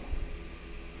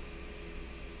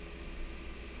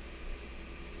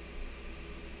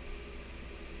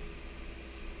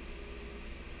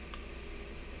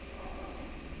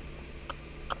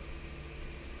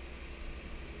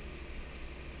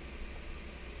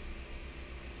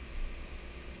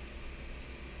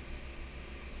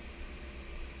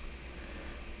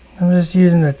I'm just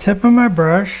using the tip of my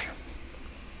brush.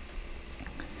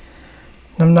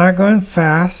 I'm not going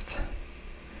fast.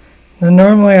 Now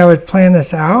normally I would plan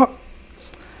this out.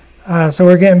 So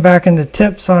we're getting back into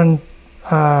tips on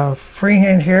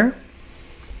freehand here.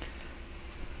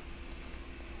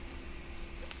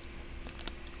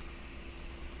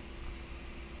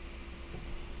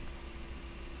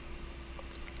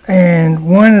 And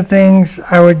one of the things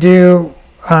I would do,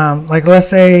 like let's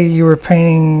say you were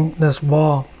painting this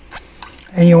wall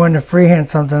and you wanted to freehand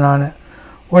something on it.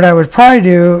 What I would probably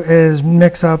do is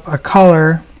mix up a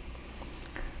color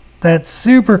that's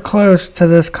super close to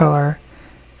this color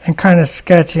and kind of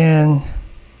sketch in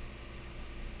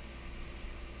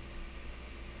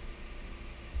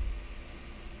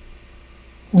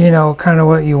kind of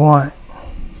what you want.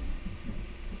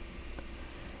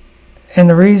 And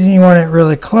the reason you want it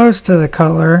really close to the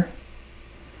color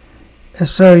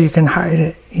is so you can hide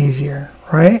it easier,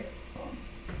 right?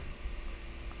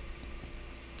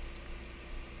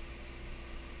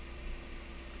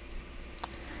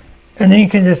 And then you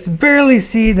can just barely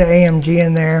see the AMG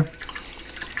in there.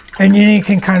 And then you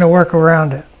can kind of work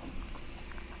around it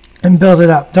and build it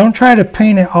up. Don't try to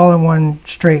paint it all in one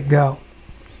straight go.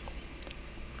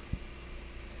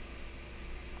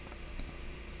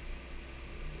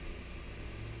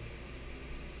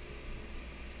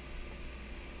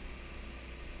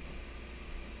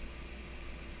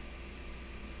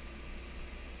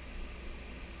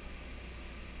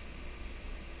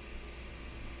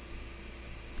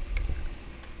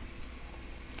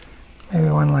 Maybe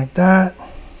one like that.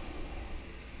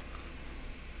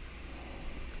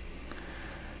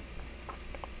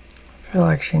 I feel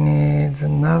like she needs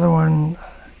another one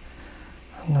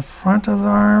on the front of the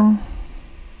arm.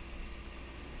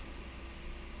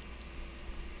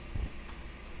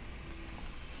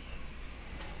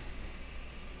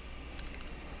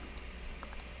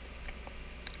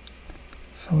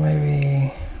 So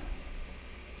maybe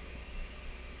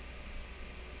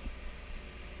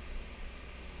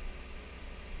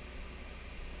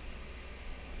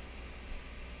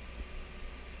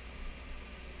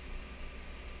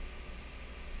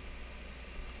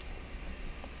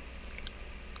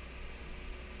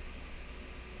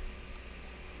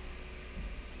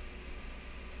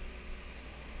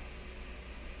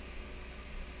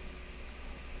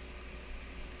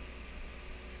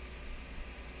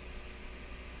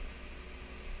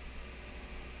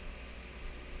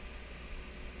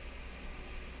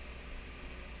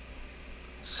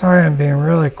sorry, I'm being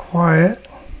really quiet.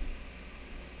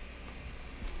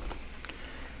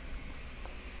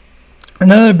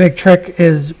 Another big trick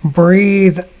is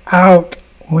breathe out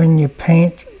when you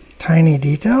paint tiny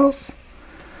details.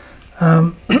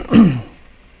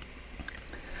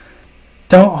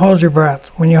 don't hold your breath.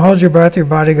 When you hold your breath, your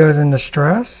body goes into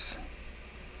stress,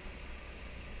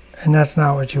 and that's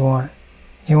not what you want.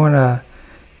 You want to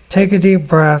take a deep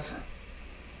breath,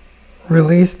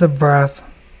 release the breath,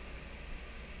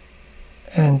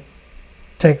 and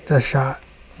take the shot,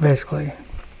 basically.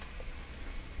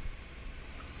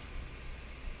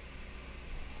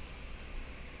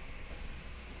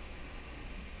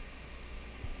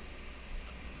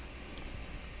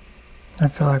 I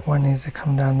feel like one needs to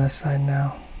come down this side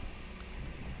now.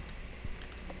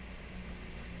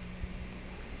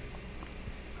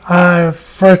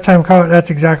 First time call,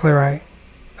 that's exactly right.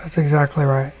 That's exactly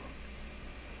right.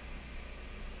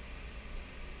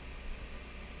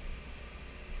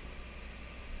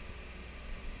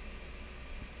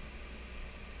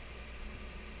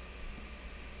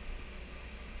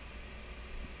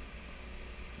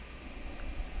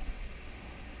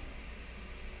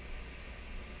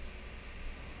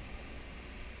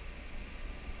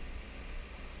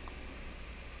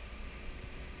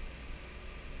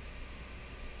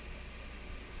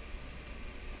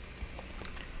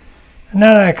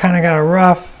 Now that I kind of got a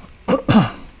rough,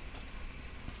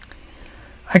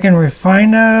 I can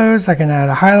refine those. I can add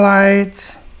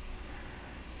highlights.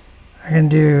 I can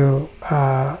do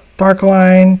dark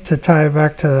line to tie it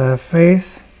back to the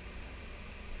face.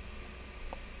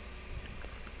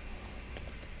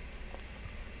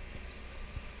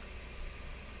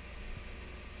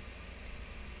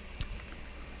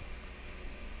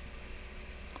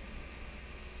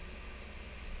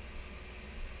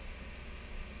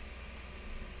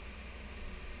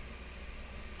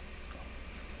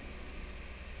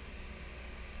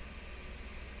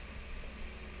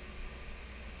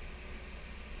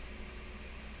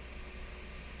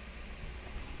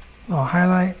 Little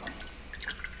highlight.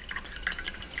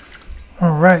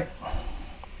 All right.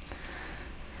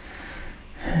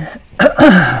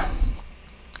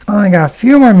 Only got a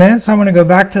few more minutes. So I'm going to go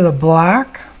back to the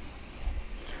black.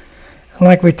 And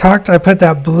like we talked, I put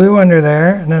that blue under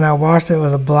there, and then I washed it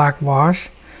with a black wash.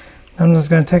 I'm just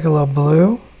going to take a little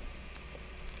blue.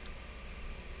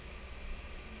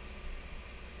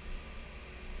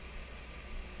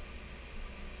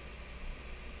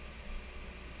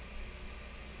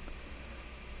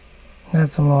 Add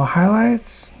some little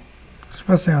highlights,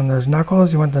 especially on those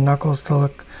knuckles. You want the knuckles to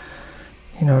look,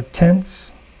 you know,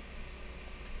 tense.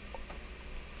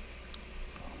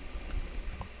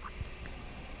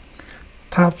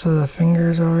 Tops of the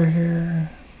fingers over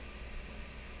here.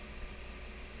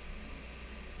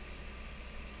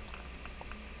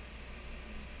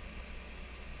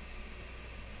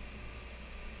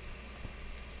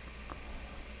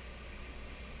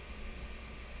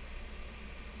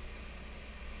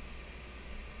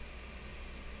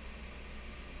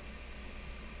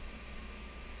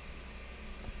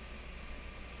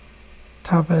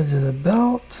 Top edge of the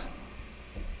belt.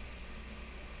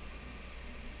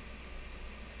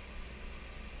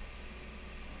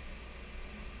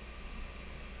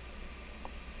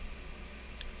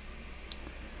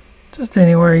 Just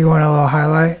anywhere you want a little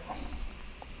highlight.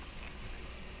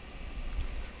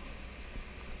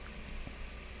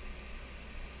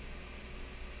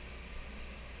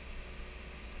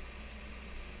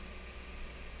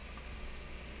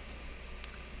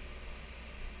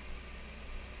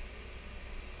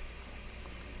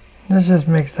 This just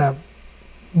makes that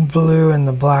blue and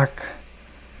the black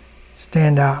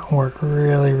stand out and work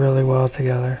really, really well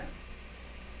together.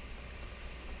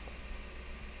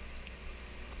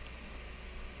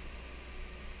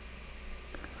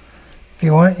 If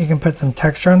you want, you can put some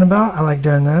texture on the belt. I like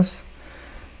doing this.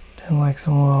 Doing like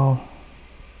some little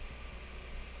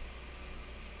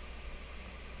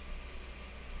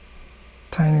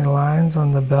tiny lines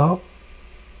on the belt.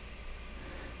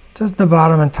 Just the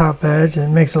bottom and top edge. It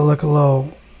makes it look a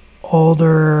little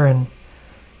older and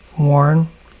worn.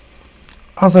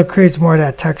 Also creates more of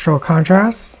that textural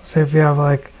contrast. So if you have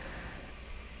like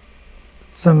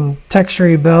some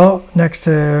textury belt next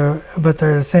to, but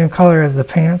they're the same color as the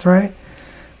pants, right?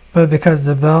 But because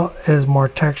the belt is more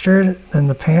textured than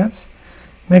the pants,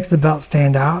 makes the belt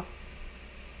stand out.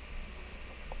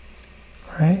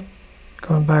 Right?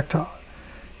 Going back to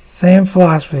same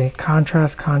philosophy,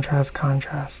 contrast, contrast,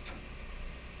 contrast.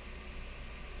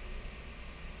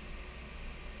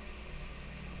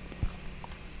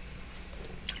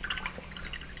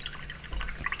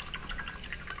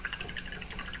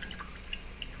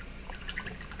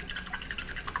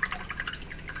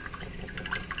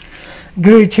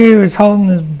 Gooey Chew is holding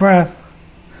his breath.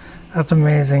 That's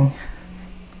amazing.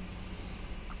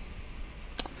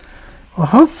 Well,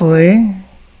 hopefully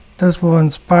this will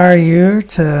inspire you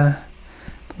to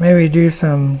maybe do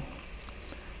some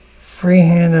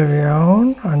freehand of your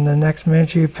own on the next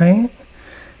miniature you paint.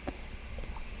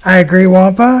 I agree,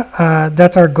 Wampa.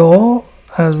 That's our goal,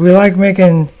 as we like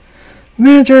making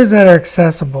miniatures that are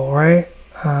accessible, right?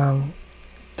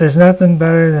 There's nothing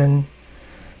better than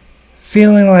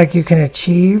feeling like you can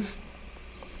achieve.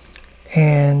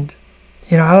 And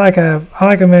you know, I like a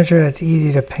miniature that's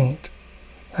easy to paint.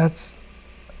 I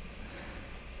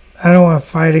don't want to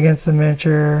fight against the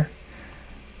miniature.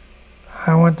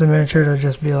 I want the miniature to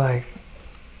just be like,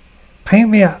 paint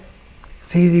me up.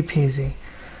 It's easy peasy.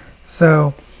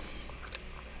 So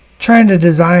trying to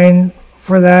design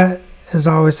for that is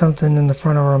always something in the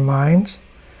front of our minds.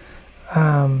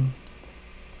 You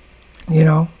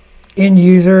know, end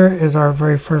user is our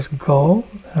very first goal,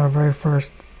 our very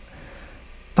first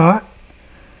thought.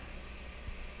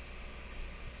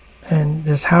 And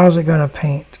just how is it going to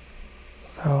paint?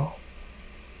 So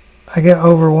I get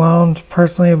overwhelmed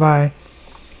personally by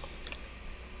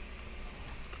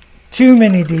too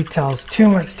many details, too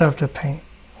much stuff to paint.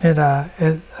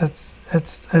 It's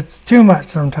too much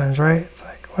sometimes, right? It's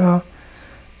like, well,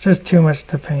 it's just too much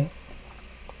to paint.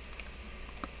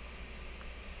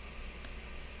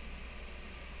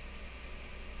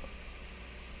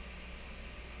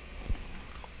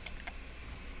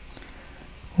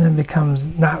 And it becomes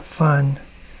not fun.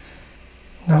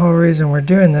 The whole reason we're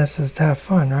doing this is to have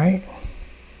fun, right?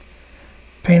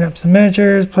 Paint up some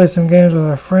miniatures, play some games with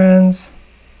our friends.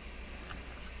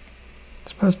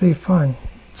 It's supposed to be fun.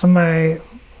 So my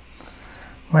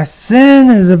sin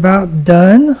is about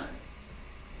done.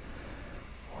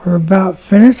 We're about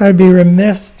finished. I'd be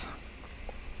remiss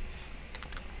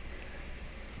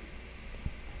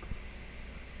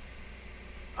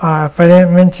if I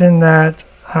didn't mention that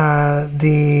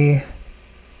the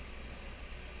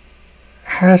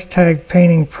hashtag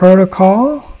painting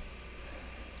protocol,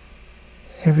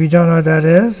 if you don't know what that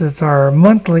is, it's our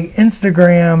monthly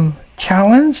Instagram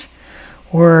challenge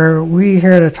where we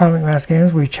here at Atomic Mass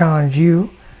Games, we challenge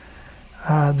you,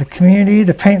 the community,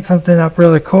 to paint something up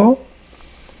really cool.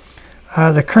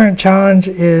 The current challenge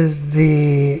is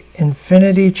the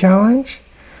Infinity Challenge.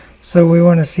 So we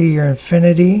want to see your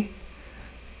Infinity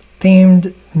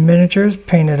themed miniatures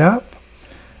painted up.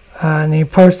 And you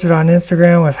post it on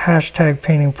Instagram with hashtag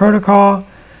painting protocol.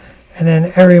 And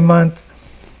then every month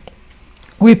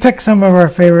we pick some of our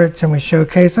favorites and we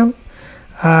showcase them.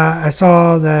 I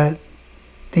saw that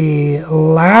the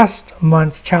last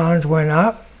month's challenge went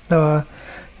up. The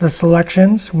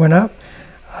selections went up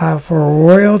for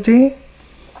royalty.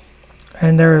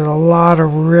 And there's a lot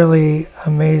of really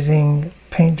amazing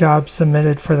paint jobs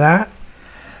submitted for that.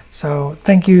 So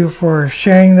thank you for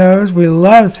sharing those. We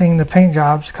love seeing the paint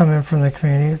jobs come in from the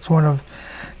community. It's one of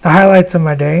the highlights of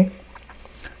my day,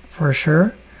 for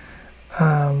sure.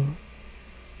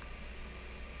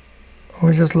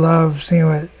 We just love seeing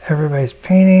what everybody's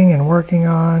painting and working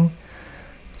on.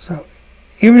 So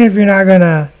even if you're not going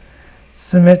to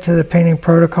submit to the painting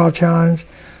protocol challenge,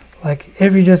 like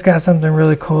if you just got something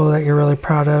really cool that you're really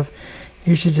proud of,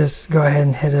 you should just go ahead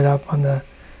and hit it up on the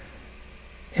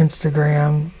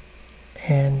Instagram,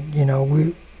 and you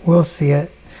know, we'll see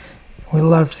it. We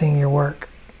love seeing your work.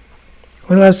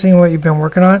 We love seeing what you've been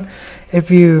working on.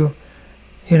 If you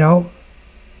know,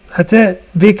 that's it.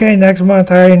 BK next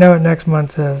month. I already know what next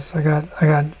month is. I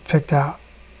got picked out.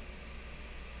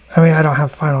 I mean, I don't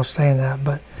have final say in that,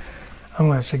 but I'm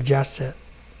going to suggest it.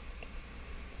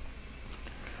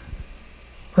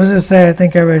 Let's just say I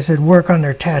think everybody should work on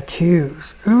their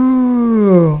tattoos.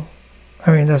 Ooh.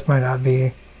 I mean, this might not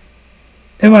be,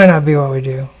 it might not be what we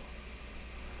do,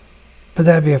 but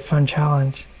that'd be a fun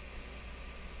challenge.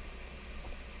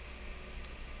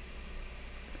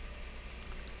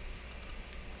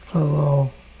 Put a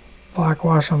little black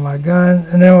wash on my gun.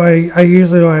 And then I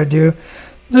usually, what I do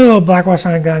a little black wash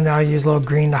on a gun. Now I use a little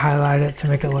green to highlight it to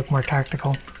make it look more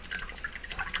tactical.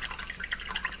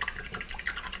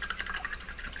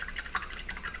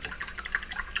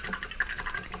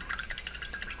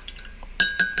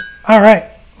 All right,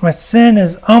 my sin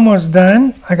is almost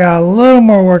done. I got a little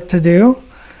more work to do.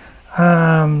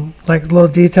 Like little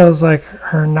details like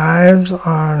her knives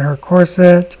on her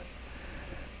corset.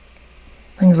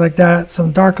 Things like that.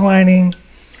 Some dark lining.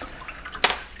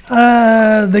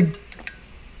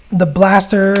 The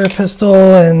blaster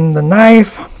pistol and the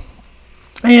knife.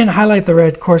 And highlight the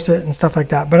red corset and stuff like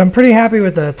that. But I'm pretty happy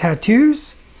with the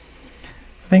tattoos.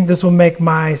 I think this will make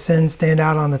my sin stand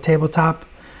out on the tabletop.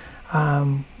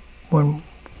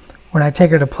 When I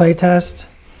take her to play test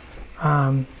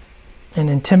and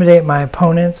intimidate my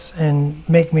opponents and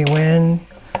make me win,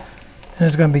 and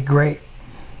it's going to be great.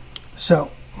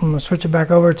 So I'm going to switch it back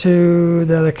over to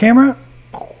the other camera.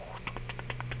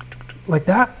 like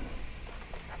that.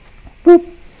 Boop.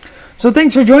 So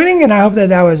thanks for joining, and I hope that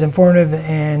that was informative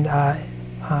and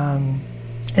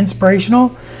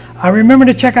inspirational. Remember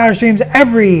to check out our streams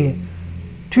every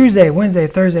Tuesday, Wednesday,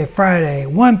 Thursday, Friday,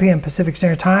 1 p.m. Pacific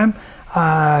Standard Time.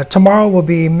 Tomorrow will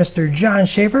be Mr. John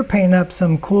Schaefer painting up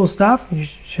some cool stuff. You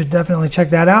should definitely check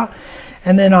that out.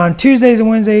 And then on Tuesdays and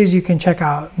Wednesdays, you can check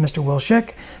out Mr. Will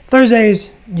Schick.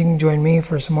 Thursdays, you can join me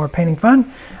for some more painting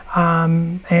fun.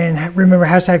 And remember,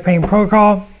 hashtag painting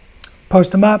protocol.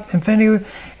 Post them up, Infinity.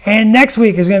 And next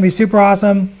week is going to be super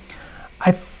awesome.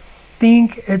 I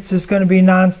think it's just going to be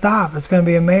nonstop. It's going to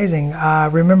be amazing.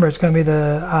 Remember, it's going to be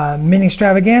the mini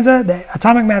extravaganza, the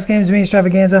Atomic Mass Games mini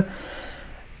extravaganza.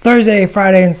 Thursday,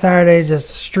 Friday, and Saturday, just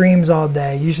streams all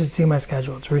day. You should see my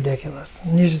schedule. It's ridiculous.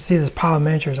 And you should see this pile of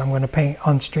miniatures I'm going to paint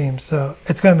on stream. So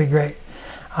it's going to be great.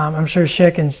 I'm sure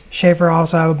Schick and Schaefer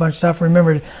also have a bunch of stuff.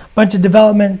 Remember, a bunch of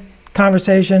development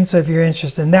conversations. So if you're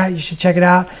interested in that, you should check it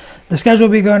out. The schedule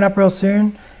will be going up real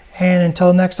soon. And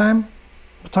until next time,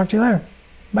 we'll talk to you later.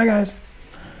 Bye, guys.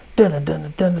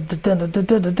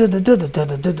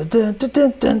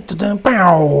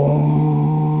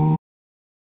 Bow.